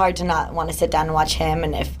 it's hard to not want to sit down and watch him,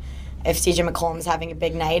 and if CJ McCollum's having a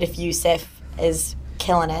big night, if Yusuf is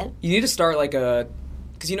killing it. You need to start like a...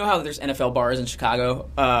 Because you know how there's NFL bars in Chicago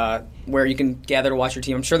where you can gather to watch your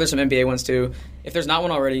team. I'm sure there's some NBA ones too. If there's not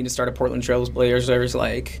one already, you need to start a Portland Trailblazers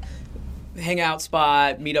like hangout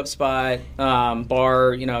spot, meetup spot,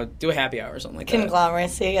 bar. You know, do a happy hour or something like that.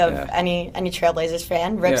 Conglomeracy of any Trailblazers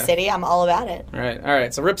fan. Rip City, I'm all about it. All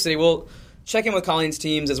right. So Rip City, we'll check in with Colleen's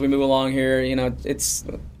teams as we move along here. You know, it's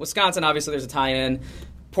Wisconsin. Obviously, there's a tie-in.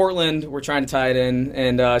 Portland, we're trying to tie it in,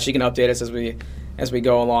 and she can update us as we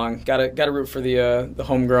go along. Got to root for the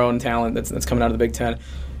homegrown talent that's coming out of the Big Ten.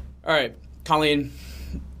 All right, Colleen,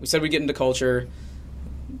 we said we'd get into culture.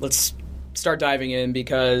 Let's start diving in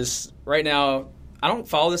because right now I don't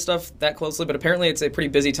follow this stuff that closely, but apparently it's a pretty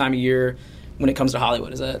busy time of year when it comes to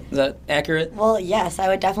Hollywood. Is that accurate? Well, yes, I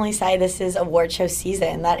would definitely say this is award show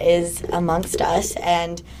season. That is amongst us,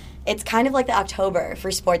 and it's kind of like the October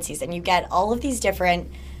for sports season. You get all of these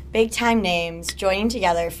different big-time names joining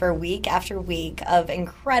together for week after week of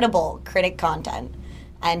incredible critic content.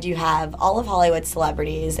 And you have all of Hollywood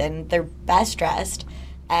celebrities, and they're best dressed,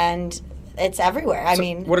 and it's everywhere. I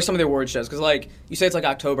mean... What are some of the award shows? Because, like, you say it's like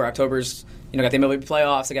October. October's, got the MLB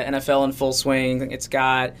playoffs. They got NFL in full swing. It's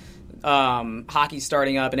got hockey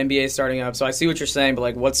starting up and NBA starting up. So I see what you're saying, but,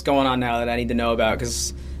 like, what's going on now that I need to know about?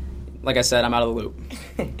 Because, like I said, I'm out of the loop.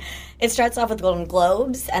 It starts off with the Golden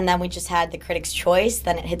Globes, and then we just had the Critics' Choice.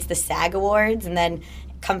 Then it hits the SAG Awards, and then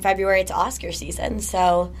come February, it's Oscar season.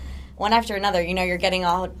 So one after another, you're getting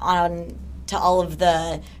on to all of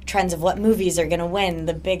the trends of what movies are going to win.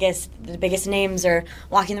 The biggest names are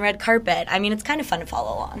walking the red carpet. I mean, it's kind of fun to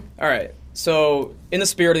follow along. All right. So in the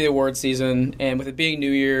spirit of the award season, and with it being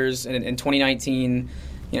New Year's and in 2019,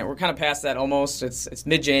 we're kind of past that almost. It's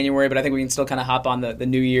mid-January, but I think we can still kind of hop on the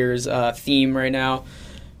New Year's theme right now.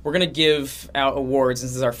 We're going to give out awards.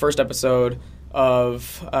 This is our first episode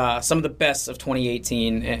of some of the best of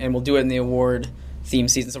 2018, and we'll do it in the award theme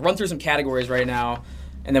season. So run through some categories right now,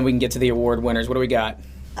 and then we can get to the award winners. What do we got?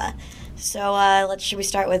 Should we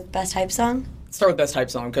start with Best Hype Song? Let's start with Best Hype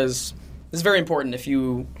Song, because this is very important if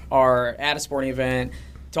you are at a sporting event.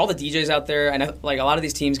 To all the DJs out there, I know like a lot of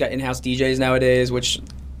these teams got in-house DJs nowadays, which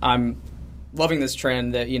I'm loving this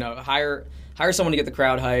trend that, hire someone to get the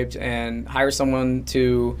crowd hyped and hire someone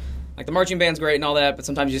to, like the marching band's great and all that, but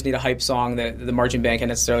sometimes you just need a hype song that the marching band can't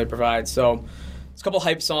necessarily provide. So it's a couple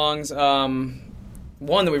hype songs.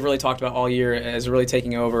 One that we've really talked about all year is really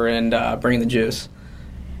taking over and bringing the juice.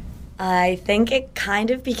 I think it kind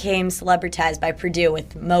of became celebritized by Purdue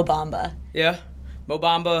with Mo Bamba. Yeah. Mo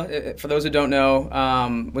Bamba, for those who don't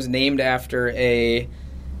know, was named after a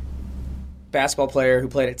basketball player who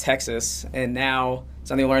played at Texas, and now it's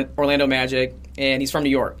on the Orlando Magic, and he's from New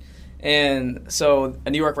York. And so a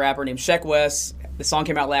New York rapper named Sheck West, the song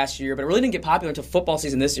came out last year, but it really didn't get popular until football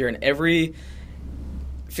season this year, and I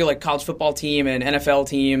feel like college football team and NFL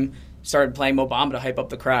team started playing Mo Bamba to hype up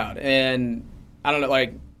the crowd. And I don't know,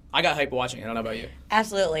 like, I got hype watching it. I don't know about you.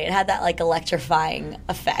 Absolutely. It had that, like, electrifying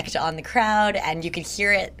effect on the crowd, and you could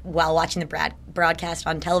hear it while watching the broadcast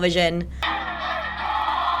on television.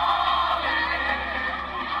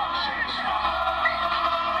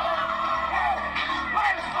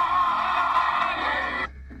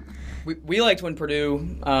 We liked when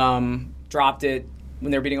Purdue dropped it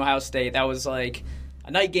when they were beating Ohio State. That was like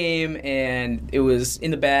a night game, and it was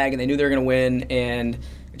in the bag, and they knew they were going to win, and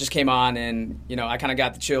it just came on, and I kind of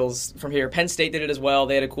got the chills from here. Penn State did it as well.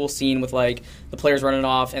 They had a cool scene with like the players running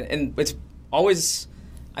off, and it's always,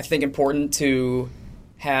 I think, important to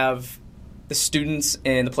have the students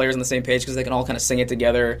and the players on the same page because they can all kind of sing it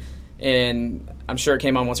together. And I'm sure it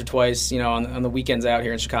came on once or twice, on the weekends out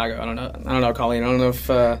here in Chicago. I don't know, Colleen. I don't know if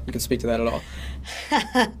you can speak to that at all.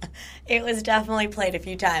 It was definitely played a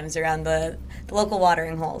few times around the local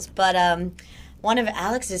watering holes. But one of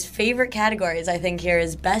Alex's favorite categories, I think, here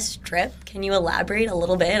is Best Strip. Can you elaborate a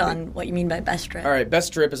little bit on what you mean by Best Strip? All right, Best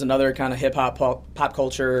Strip is another kind of hip-hop, pop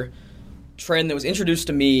culture trend that was introduced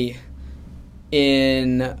to me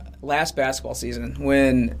in last basketball season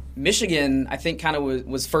when Michigan, I think, kind of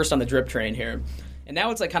was first on the drip train here. And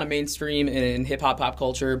now it's like kind of mainstream in hip-hop, pop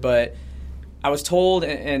culture, but I was told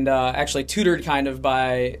and actually tutored kind of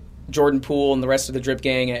by Jordan Poole and the rest of the drip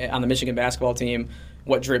gang on the Michigan basketball team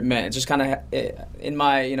what drip meant. It's just kind of, in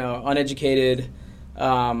my uneducated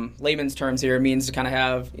layman's terms here, it means to kind of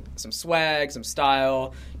have some swag, some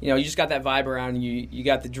style. You just got that vibe around you. You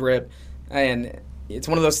got the drip, and it's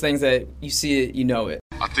one of those things that you see it, you know it.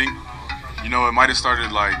 I think, it might have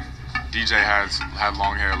started like DJ had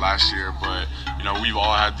long hair last year, but we've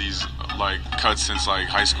all had these cuts since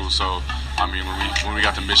high school. So I mean, when we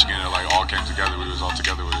got to Michigan, it all came together. We was all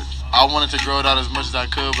together with it. I wanted to grow it out as much as I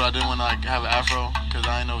could, but I didn't want to have an afro because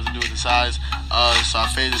I didn't know what to do with the size. So I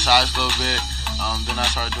faded the size a little bit. Then I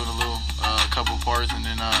started doing a couple parts, and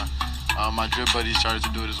then my drip buddies started to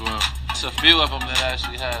do it as well. It's a few of them that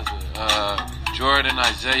actually has it. Jordan,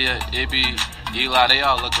 Isaiah, Ibby, Eli, they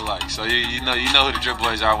all look alike. So you know who the drip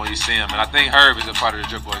boys are when you see them. And I think Herb is a part of the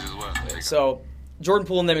drip boys as well. So Jordan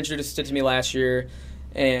Poole and them introduced it to me last year,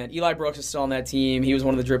 and Eli Brooks is still on that team. He was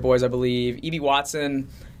one of the drip boys, I believe. E.B. Watson,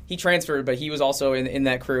 he transferred, but he was also in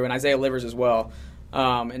that crew, and Isaiah Livers as well.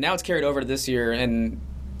 And now it's carried over to this year, and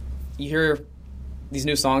you hear these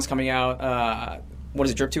new songs coming out. What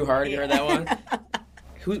is it, Drip Too Hard? Have you heard that one?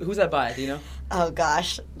 Who's that by? Do you know? Oh,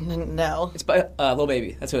 gosh. No. It's by Lil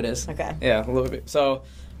Baby. That's who it is. Okay. Yeah, Lil Baby. So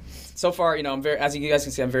far, I'm very, as you guys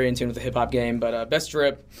can see, I'm very in tune with the hip-hop game. But best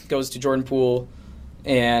drip goes to Jordan Poole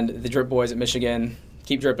and the Drip Boys at Michigan.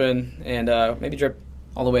 Keep dripping, and maybe drip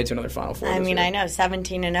all the way to another Final Four. I mean, year. I know,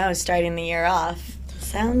 17-0 starting the year off.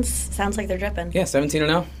 Sounds like they're dripping. Yeah,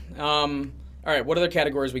 17-0. All right, what other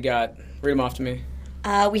categories we got? Read them off to me.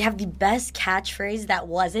 We have the best catchphrase that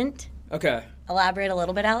wasn't. Okay. Elaborate a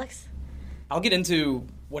little bit, Alex. I'll get into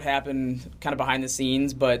what happened kind of behind the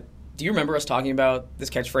scenes, but do you remember us talking about this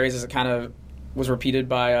catchphrase as it kind of was repeated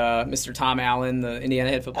by Mr. Tom Allen, the Indiana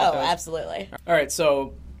head football coach? Oh, absolutely. All right,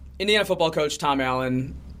 so Indiana football coach Tom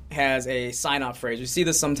Allen has a sign-off phrase. We see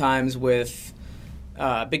this sometimes with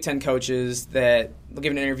Big Ten coaches that they'll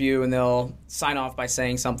give an interview and they'll sign off by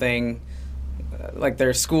saying something like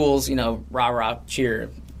their school's, rah-rah cheer.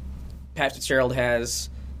 Pat Fitzgerald has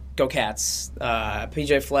Go Cats.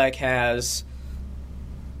 PJ Fleck has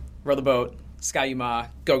Row the Boat, Sky Uma,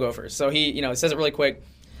 Go Gophers. So he, says it really quick.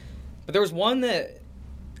 But there was one that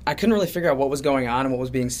I couldn't really figure out what was going on and what was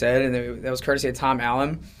being said, and that was courtesy of Tom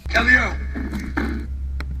Allen. Kelly-O!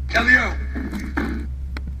 Kelly-O!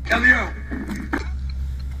 Kelly-O!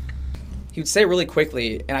 He would say it really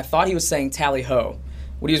quickly, and I thought he was saying tally-ho.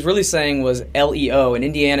 What he was really saying was L-E-O, and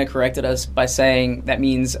Indiana corrected us by saying that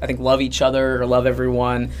means, I think, love each other or love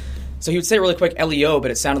everyone. So he would say really quick L-E-O,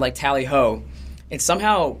 but it sounded like tally-ho. And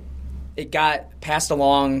somehow it got passed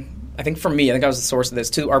along, I think from me, I think I was the source of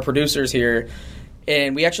this, to our producers here.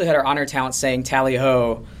 And we actually had our honor talent saying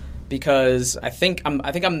tally-ho because I think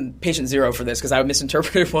I'm patient zero for this because I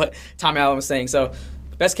misinterpreted what Tom Allen was saying. So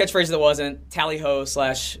best catchphrase that wasn't tally-ho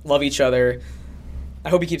 / love each other. I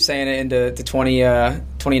hope he keeps saying it into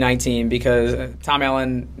 2019 because Tom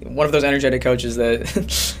Allen, one of those energetic coaches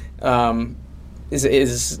that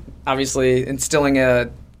is obviously instilling a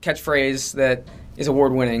catchphrase that is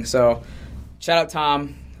award-winning. So shout out,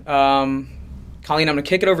 Tom. Colleen, I'm going to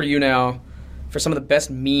kick it over to you now for some of the best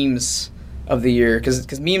memes of the year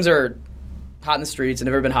because memes are hot in the streets and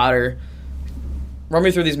never been hotter. Run me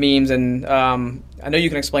through these memes, and I know you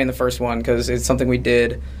can explain the first one because it's something we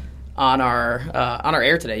did on our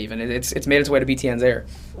air today. Even it's made its way to BTN's air.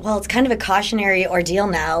 Well, it's kind of a cautionary ordeal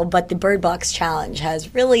now, but the Bird Box Challenge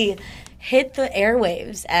has really hit the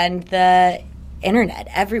airwaves and the internet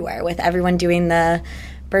everywhere with everyone doing the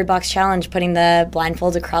Bird Box Challenge, putting the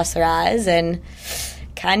blindfolds across their eyes and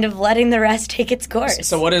kind of letting the rest take its course.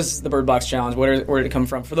 So what is the Bird Box Challenge? Where did it come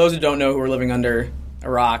from? For those who don't know, who are living under a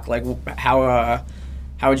rock, like how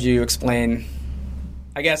would you explain,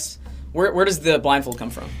 I guess, where does the blindfold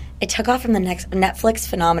come from? It took off from the next Netflix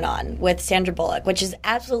phenomenon with Sandra Bullock, which is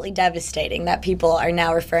absolutely devastating that people are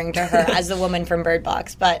now referring to her as the woman from Bird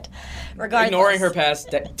Box. But regardless, ignoring her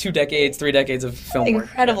past 2 decades, 3 decades of film work.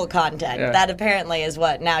 Incredible content. Yeah. That apparently is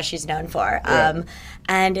what now she's known for. Yeah.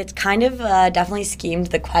 And it's kind of definitely schemed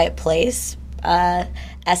the Quiet Place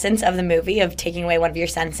essence of the movie of taking away one of your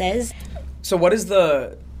senses. So what is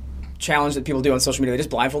the challenge that people do on social media? They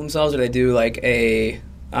just blindfold themselves, or they do like a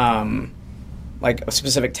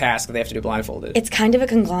specific task that they have to do blindfolded? It's kind of a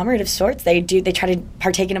conglomerate of sorts. They try to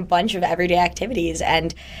partake in a bunch of everyday activities,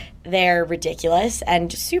 and they're ridiculous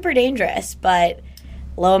and super dangerous. But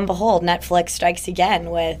lo and behold, Netflix strikes again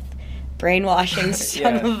with brainwashing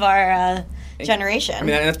some of our generation. I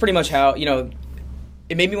mean, that's pretty much how,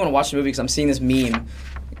 it made me want to watch the movie because I'm seeing this meme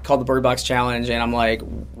called the Bird Box Challenge, and I'm like,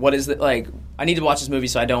 what is it? Like, I need to watch this movie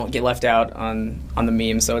so I don't get left out on the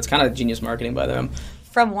meme. So it's kind of genius marketing by them.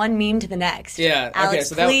 From one meme to the next. Yeah.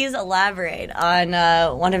 Alex, okay, so please elaborate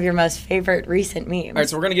on one of your most favorite recent memes. All right,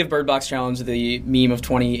 so we're going to give Bird Box Challenge the meme of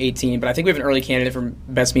 2018, but I think we have an early candidate for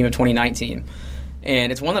best meme of 2019.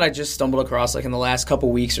 And it's one that I just stumbled across like in the last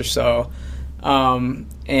couple weeks or so.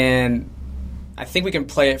 And I think we can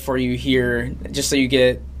play it for you here just so you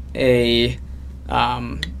get a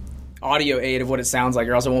audio aid of what it sounds like,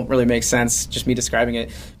 or else it won't really make sense, just me describing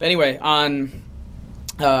it. But anyway, on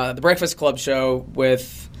the Breakfast Club show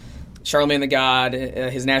with Charlamagne the God,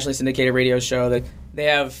 his nationally syndicated radio show, they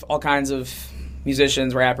have all kinds of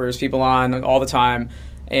musicians, rappers, people on all the time.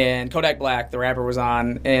 And Kodak Black, the rapper, was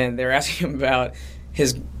on, and they were asking him about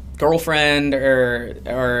his girlfriend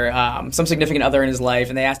or some significant other in his life,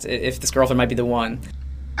 and they asked if this girlfriend might be the one.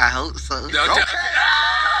 I hope so.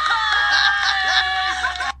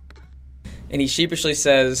 And he sheepishly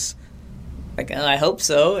says, like, I hope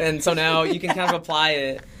so. And so now you can kind of apply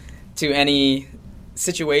it to any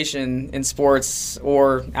situation in sports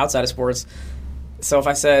or outside of sports. So if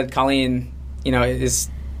I said, Colleen, is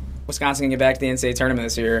Wisconsin going to get back to the NCAA tournament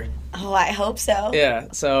this year? Oh, I hope so. Yeah,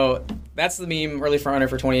 so that's the meme early front runner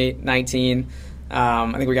for 2019.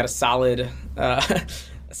 I think we got a solid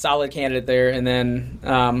candidate there. And then I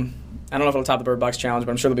don't know if it'll top the Bird Box Challenge,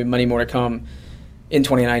 but I'm sure there'll be many more to come in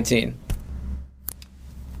 2019.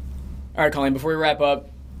 All right, Colleen, before we wrap up,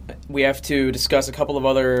 we have to discuss a couple of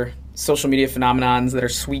other social media phenomenons that are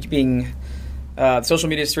sweeping the social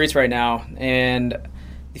media streets right now. And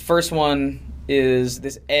the first one is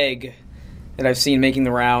this egg that I've seen making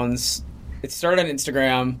the rounds. It started on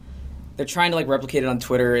Instagram. They're trying to replicate it on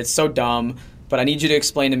Twitter. It's so dumb, but I need you to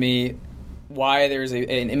explain to me why there's an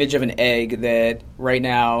image of an egg that right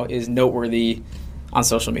now is noteworthy on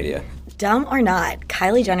social media. Dumb or not,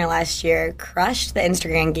 Kylie Jenner last year crushed the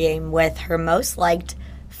Instagram game with her most liked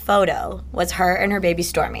photo was her and her baby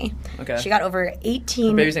Stormy. Okay. She got over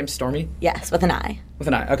 18... Her baby's name's Stormy? Yes, with an I. With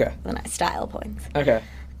an I, okay. With an I, style points. Okay.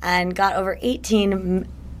 And got over 18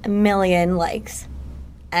 million likes.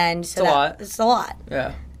 And so it's a lot.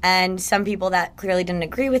 Yeah. And some people that clearly didn't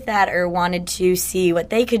agree with that or wanted to see what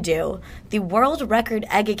they could do, the world record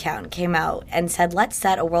egg account came out and said, let's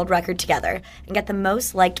set a world record together and get the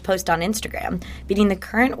most liked post on Instagram, beating the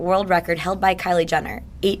current world record held by Kylie Jenner,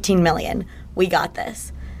 18 million. We got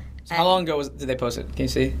this. So how long ago did they post it? Can you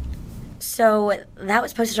see? So that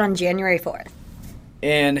was posted on January 4th.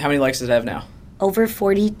 And how many likes does it have now? Over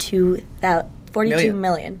 42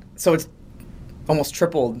 million. So it's almost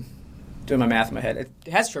tripled. Doing my math in my head,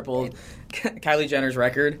 it has tripled Kylie Jenner's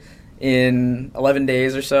record in 11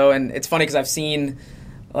 days or so. And it's funny because I've seen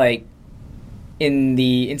in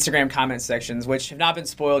the Instagram comment sections, which have not been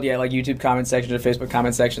spoiled yet, like YouTube comment sections or Facebook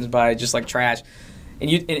comment sections, by just trash. In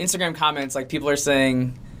Instagram comments, people are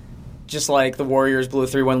saying, just like the Warriors blew a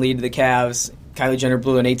 3-1 lead to the Cavs, Kylie Jenner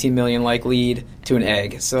blew an 18 million lead to an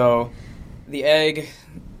egg. So the egg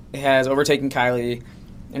has overtaken Kylie,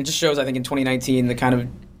 and it just shows, I think, in 2019 the kind of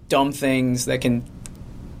dumb things that can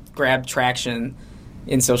grab traction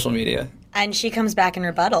in social media. And she comes back in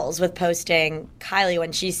rebuttals with posting Kylie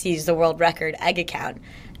when she sees the world record egg account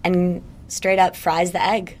and straight up fries the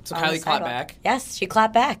egg. So Kylie clapped back? Yes, she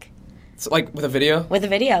clapped back. So, with a video? With a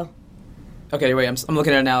video. Okay, wait, I'm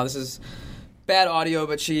looking at it now. This is bad audio,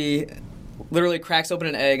 but she literally cracks open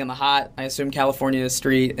an egg on the hot, I assume, California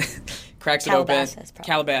street, cracks it open.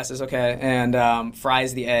 Calabasas, okay, and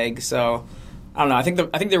fries the egg. So I don't know. I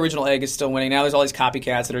think the original egg is still winning. Now there's all these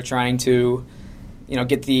copycats that are trying to,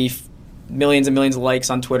 get the millions and millions of likes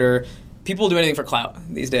on Twitter. People do anything for clout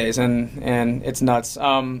these days, and it's nuts. The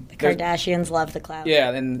Kardashians love the clout.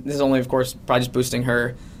 Yeah, and this is only, of course, probably just boosting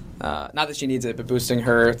her. Not that she needs it, but boosting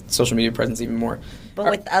her social media presence even more. But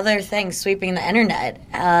with other things sweeping the internet,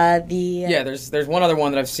 there's one other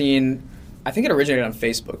one that I've seen. I think it originated on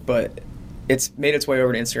Facebook, but it's made its way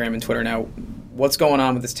over to Instagram and Twitter now. What's going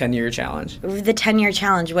on with this 10-year challenge? The 10-year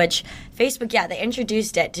challenge, which Facebook, they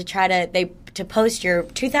introduced it to try to post your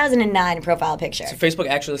 2009 profile picture. So Facebook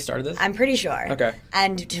actually started this? I'm pretty sure. Okay.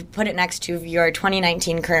 And to put it next to your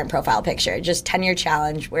 2019 current profile picture. Just 10-year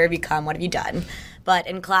challenge. Where have you come? What have you done? But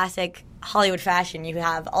in classic Hollywood fashion, you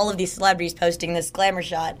have all of these celebrities posting this glamour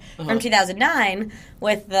shot from 2009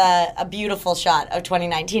 with a beautiful shot of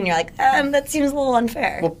 2019. You're like, that seems a little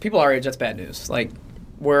unfair. Well, people our age, that's bad news.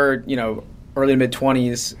 We're, early to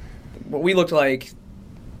mid-20s, what we looked like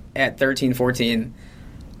at 13, 14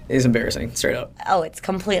 is embarrassing, straight up. Oh, it's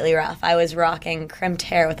completely rough. I was rocking crimped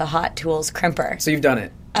hair with a Hot Tools crimper. So you've done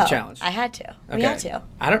it, the challenge. I had to. Okay. We had to.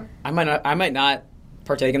 I might not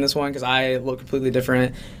partake in this one because I look completely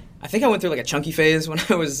different. I think I went through a chunky phase when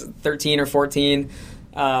I was 13 or 14.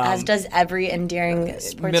 As does every endearing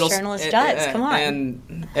sports journalist does. Come on.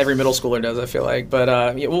 And every middle schooler does, I feel like.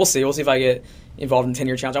 But we'll see. We'll see if I get involved in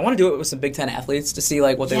 10-year challenge. I want to do it with some Big Ten athletes to see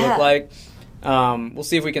what they look like. We'll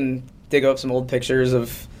see if we can dig up some old pictures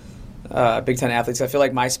of Big Ten athletes. I feel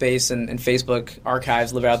like MySpace and Facebook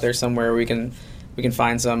archives live out there somewhere. We can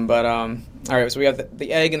find some. But all right, so we have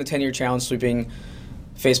the egg and the 10-year challenge sweeping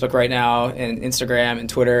Facebook right now and Instagram and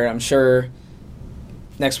Twitter. I'm sure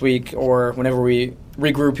next week or whenever we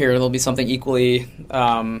regroup here, there'll be something equally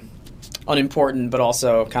unimportant but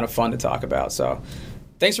also kind of fun to talk about. So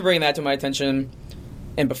thanks for bringing that to my attention.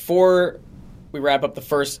 And before we wrap up the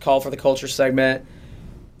first Call for the Culture segment,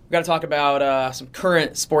 we've got to talk about some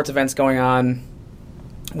current sports events going on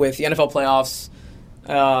with the NFL playoffs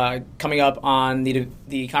coming up on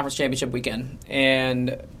the conference championship weekend.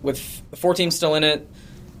 And with the 4 teams still in it,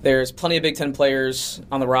 there's plenty of Big Ten players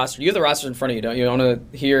on the roster. You have the rosters in front of you, don't you? I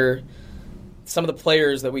want to hear some of the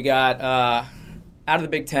players that we got out of the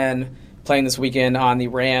Big Ten playing this weekend on the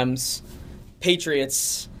Rams,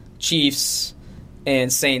 Patriots, Chiefs,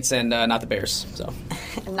 and Saints, and not the Bears. So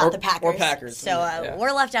not the Packers. Or Packers. So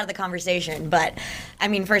we're left out of the conversation. But, I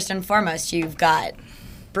mean, first and foremost, you've got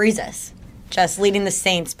Breezes just leading the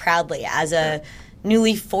Saints proudly as a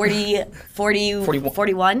newly 41.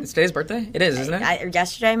 It's today's birthday? It is, isn't it?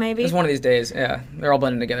 Yesterday, maybe? It's one of these days, yeah. They're all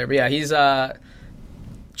blending together. But, yeah, he's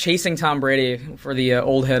chasing Tom Brady for the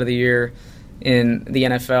old head of the year in the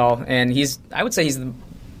NFL. And I would say him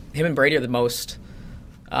and Brady are the most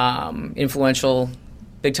influential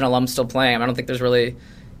Big Ten alums still playing. I don't think there's really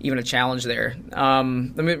even a challenge there. Let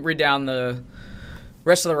me read down the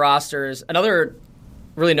rest of the rosters. Another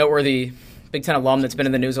really noteworthy Big Ten alum that's been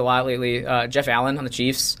in the news a lot lately, Jeff Allen on the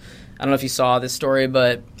Chiefs. I don't know if you saw this story,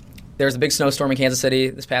 but there was a big snowstorm in Kansas City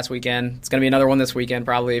this past weekend. It's going to be another one this weekend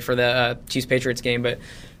probably for the Chiefs-Patriots game. But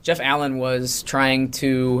Jeff Allen was trying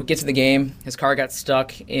to get to the game. His car got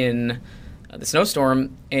stuck in the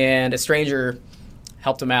snowstorm, and a stranger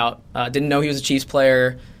helped him out. Didn't know he was a Chiefs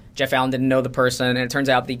player. Jeff Allen didn't know the person, and it turns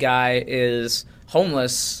out the guy is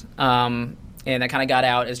homeless, and that kind of got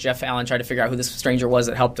out as Jeff Allen tried to figure out who this stranger was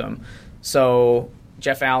that helped him. So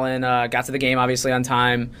Jeff Allen got to the game, obviously, on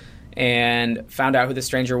time and found out who the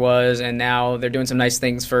stranger was, and now they're doing some nice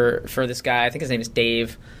things for this guy. I think his name is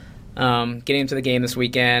Dave, getting him to the game this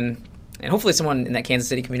weekend. And hopefully someone in that Kansas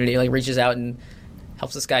City community reaches out and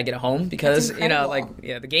helps this guy get home because,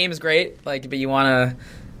 the game is great, but you want to,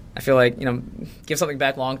 I feel like, give something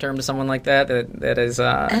back long term to someone like that is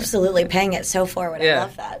absolutely paying it so forward. Yeah. I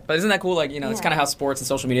love that. But isn't that cool? It's kind of how sports and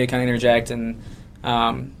social media kind of interject, and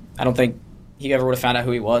I don't think he ever would have found out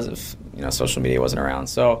who he was if social media wasn't around.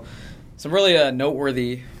 So some really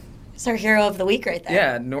noteworthy. It's our hero of the week right there.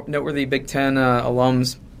 Yeah, noteworthy Big Ten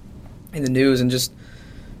alums in the news, and just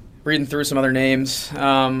reading through some other names.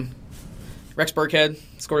 Rex Burkhead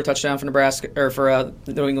scored a touchdown for Nebraska or for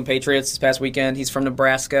the New England Patriots this past weekend. He's from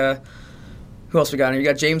Nebraska. Who else we got here? You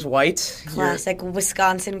got James White, classic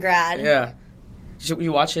Wisconsin grad. Yeah, did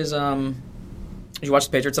you watch his? Did you watch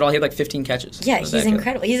the Patriots at all? He had 15 catches. Yeah, he's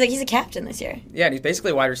incredible. He's a captain this year. Yeah, and he's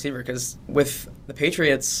basically a wide receiver because with the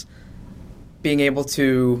Patriots being able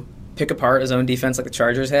to pick apart his own defense like the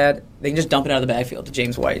Chargers had, they can just dump it out of the backfield to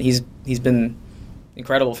James White. He's been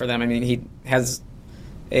incredible for them. I mean, he has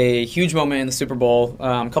a huge moment in the Super Bowl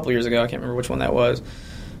a couple years ago. I can't remember which one that was.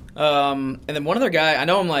 And then one other guy, I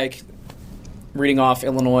know I'm reading off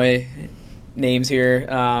Illinois names here,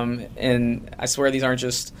 and I swear these aren't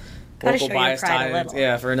just local bias ties.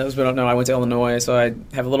 Yeah, for those who don't know, I went to Illinois, so I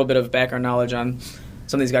have a little bit of background knowledge on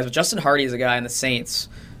some of these guys. But Justin Hardy is a guy in the Saints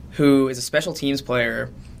who is a special teams player,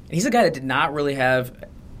 and he's a guy that did not really have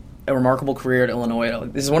a remarkable career at Illinois.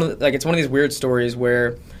 This is it's one of these weird stories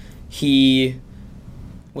where he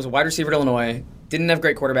was a wide receiver at Illinois, didn't have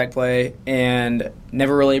great quarterback play, and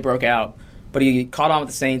never really broke out. But he caught on with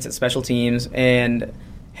the Saints at special teams and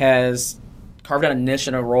has carved out a niche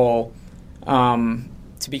and a role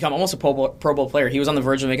to become almost a Pro Bowl player. He was on the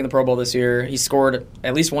verge of making the Pro Bowl this year. He scored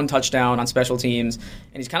at least one touchdown on special teams,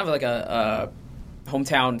 and he's kind of like a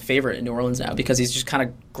hometown favorite in New Orleans now because he's just kind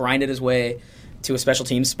of grinded his way to a special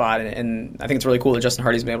teams spot, and I think it's really cool that Justin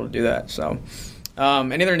Hardy's been able to do that. So,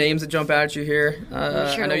 any other names that jump out at you here?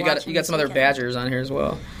 I know you got some other Badgers on here as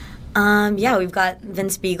well. Yeah, we've got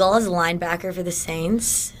Vince Beagle as a linebacker for the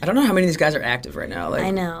Saints. I don't know how many of these guys are active right now.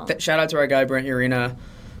 I know. Shout out to our guy Brent Urena,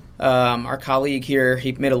 our colleague here.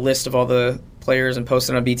 He made a list of all the players and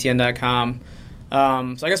posted it on BTN.com.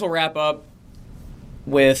 So I guess we'll wrap up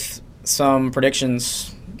with some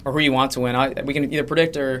predictions or who you want to win. We can either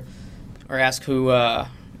predict or ask who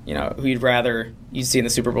you'd rather you see in the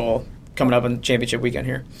Super Bowl coming up on championship weekend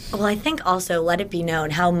here. Well, I think also let it be known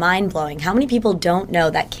how mind-blowing, how many people don't know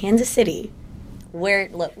that Kansas City, where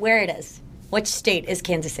it is, which state is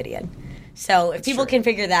Kansas City in. So if people can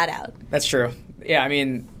figure that out. That's true. Yeah, I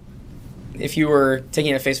mean, if you were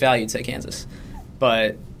taking it at face value, you'd say Kansas.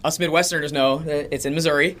 But us Midwesterners know that it's in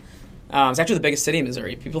Missouri. It's actually the biggest city in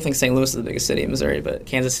Missouri. People think St. Louis is the biggest city in Missouri, but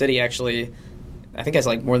Kansas City actually I think has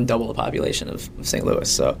like more than double the population of St. Louis.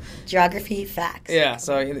 So geography facts. Yeah,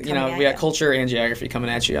 so we got culture and geography coming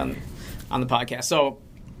at you on the podcast. So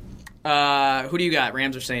who do you got,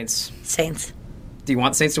 Rams or Saints? Saints. Do you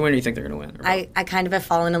want the Saints to win, or do you think they're going to win? I kind of have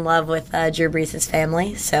fallen in love with Drew Brees'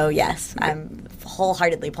 family, so yes, I'm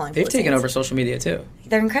wholeheartedly pulling for the They've taken Saints. over social media too.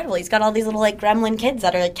 They're incredible. He's got all these little like gremlin kids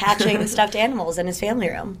that are like catching stuffed animals in his family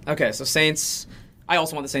room. Okay, so Saints. I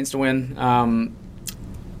also want the Saints to win.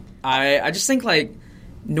 I just think like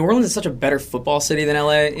New Orleans is such a better football city than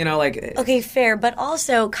LA. Okay, fair, but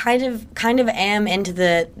also kind of am into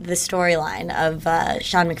the storyline of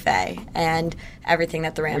Sean McVay and everything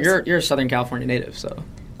that the Rams. Well, you're a Southern California native, so.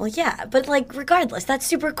 Well, yeah, but like regardless, that's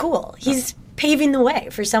super cool. He's paving the way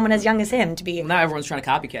for someone as young as him to be. Well, now everyone's trying to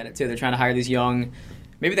copycat it too. They're trying to hire these young.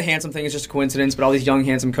 Maybe the handsome thing is just a coincidence, but all these young,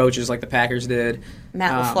 handsome coaches like the Packers did.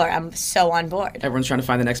 Matt LaFleur, I'm so on board. Everyone's trying to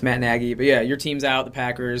find the next Matt Nagy. But yeah, your team's out, the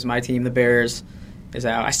Packers. My team, the Bears, is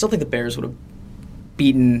out. I still think the Bears would have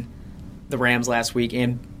beaten the Rams last week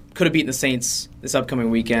and could have beaten the Saints this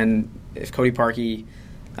upcoming weekend if Cody Parkey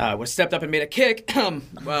would have stepped up and made a kick.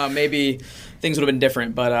 Maybe things would have been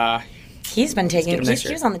different, but he's been taking.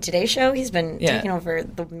 He was on the Today Show. He's been taking over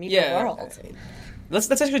the media world. Let's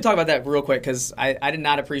actually talk about that real quick, because I did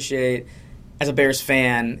not appreciate, as a Bears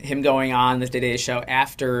fan, him going on the Today Show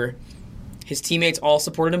after his teammates all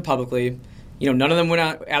supported him publicly. None of them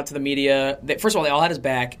went out to the media. First of all, they all had his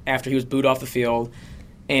back after he was booed off the field.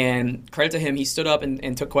 And credit to him, he stood up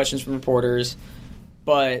and took questions from reporters.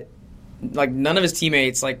 But like none of his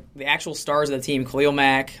teammates, like the actual stars of the team, Khalil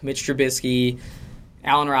Mack, Mitch Trubisky,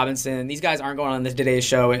 Allen Robinson, these guys aren't going on the Today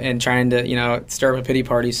Show and trying to stir up a pity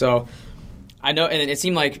party. So I know, and it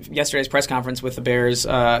seemed like yesterday's press conference with the Bears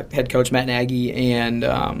head coach Matt Nagy and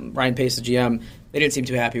Ryan Pace, the GM, they didn't seem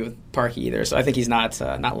too happy with Parkey either. So I think he's not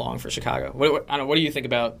long for Chicago. What do you think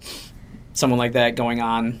about someone like that going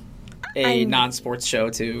on a non-sports show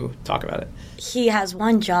to talk about it? He has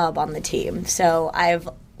one job on the team, so I have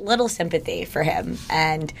little sympathy for him,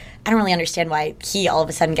 and I don't really understand why he all of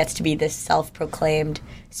a sudden gets to be this self-proclaimed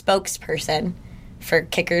spokesperson for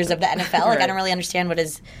kickers of the NFL. Right. I don't really understand what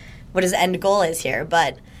his end goal is here,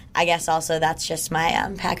 but I guess also that's just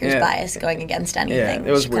my Packers bias going against anything. Yeah,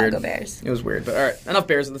 it was Chicago weird. Bears. It was weird, but all right, enough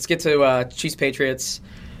Bears. Let's get to Chiefs Patriots.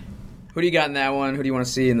 Who do you got in that one? Who do you want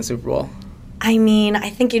to see in the Super Bowl? I mean, I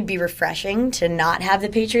think it'd be refreshing to not have the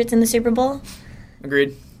Patriots in the Super Bowl.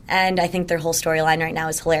 Agreed. And I think their whole storyline right now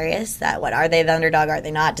is hilarious. That are they the underdog? Are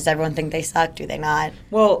they not? Does everyone think they suck? Do they not?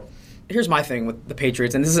 Well, here's my thing with the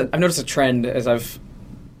Patriots, and I've noticed a trend as I've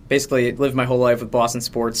basically lived my whole life with Boston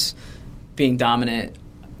sports being dominant.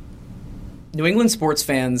 New England sports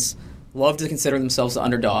fans love to consider themselves the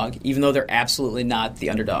underdog, even though they're absolutely not the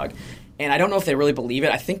underdog. And I don't know if they really believe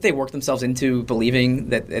it. I think they work themselves into believing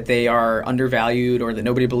that they are undervalued or that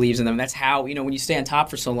nobody believes in them. That's how, when you stay on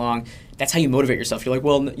top for so long, that's how you motivate yourself. You're like,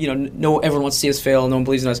 well, no, everyone wants to see us fail. No one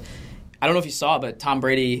believes in us. I don't know if you saw, but Tom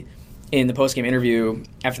Brady in the postgame interview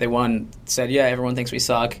after they won said, yeah, everyone thinks we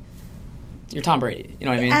suck. You're Tom Brady. You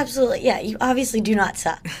know what I mean? Absolutely. Yeah, you obviously do not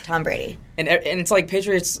suck, Tom Brady. And it's like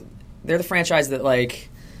Patriots, they're the franchise that like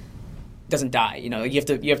doesn't die. You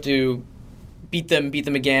have to beat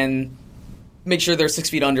them again. Make sure they're 6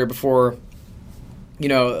 feet under before,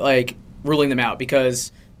 ruling them out,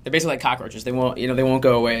 because they're basically like cockroaches. They won't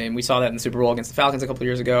go away. And we saw that in the Super Bowl against the Falcons a couple of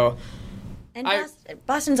years ago. And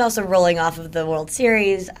Boston's also rolling off of the World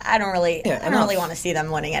Series. I don't really want to see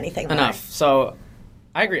them winning anything more. Enough. So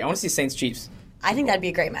I agree. I want to see Saints Chiefs. I think that'd be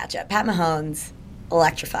a great matchup. Pat Mahomes,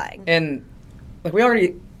 electrifying. And like we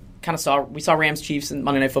already kind of saw Rams Chiefs in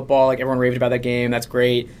Monday Night Football. Like everyone raved about that game. That's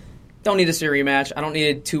great. Don't need to see a rematch. I don't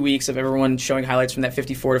need 2 weeks of everyone showing highlights from that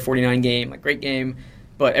 54-49 game. Like, great game,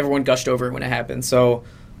 but everyone gushed over it when it happened. So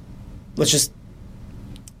let's just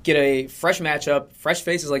get a fresh matchup, fresh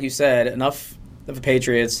faces, like you said, enough of the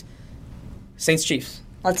Patriots. Saints Chiefs.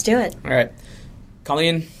 Let's do it. All right.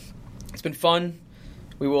 Colleen, it's been fun.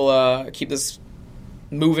 We will keep this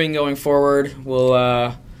moving going forward.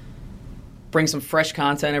 We'll bring some fresh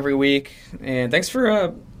content every week. And thanks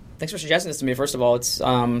for suggesting this to me, first of all. It's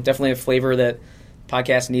definitely a flavor that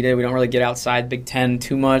podcasts needed. We don't really get outside Big Ten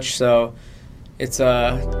too much, so it's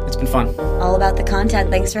been fun. All about the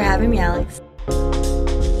content. Thanks for having me, Alex.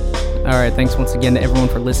 All right, thanks once again to everyone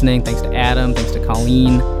for listening. Thanks to Adam, thanks to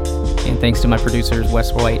Colleen, and thanks to my producers,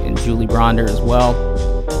 Wes White and Julie Bronder as well.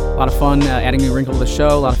 A lot of fun adding a new wrinkle to the show.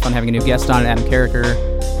 A lot of fun having a new guest on it, Adam Carriker.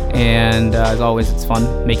 And as always, it's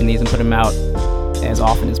fun making these and putting them out as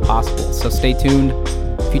often as possible. So stay tuned.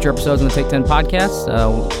 Future episodes on the Take 10 podcast.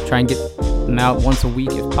 We'll try and get them out once a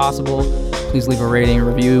week if possible. Please leave a rating and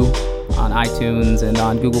review on iTunes and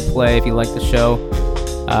on Google Play if you like the show.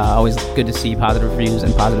 Always good to see positive reviews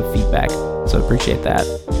and positive feedback, so appreciate that.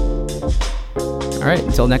 All right,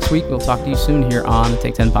 until next week, we'll talk to you soon here on the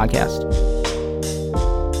Take 10 podcast.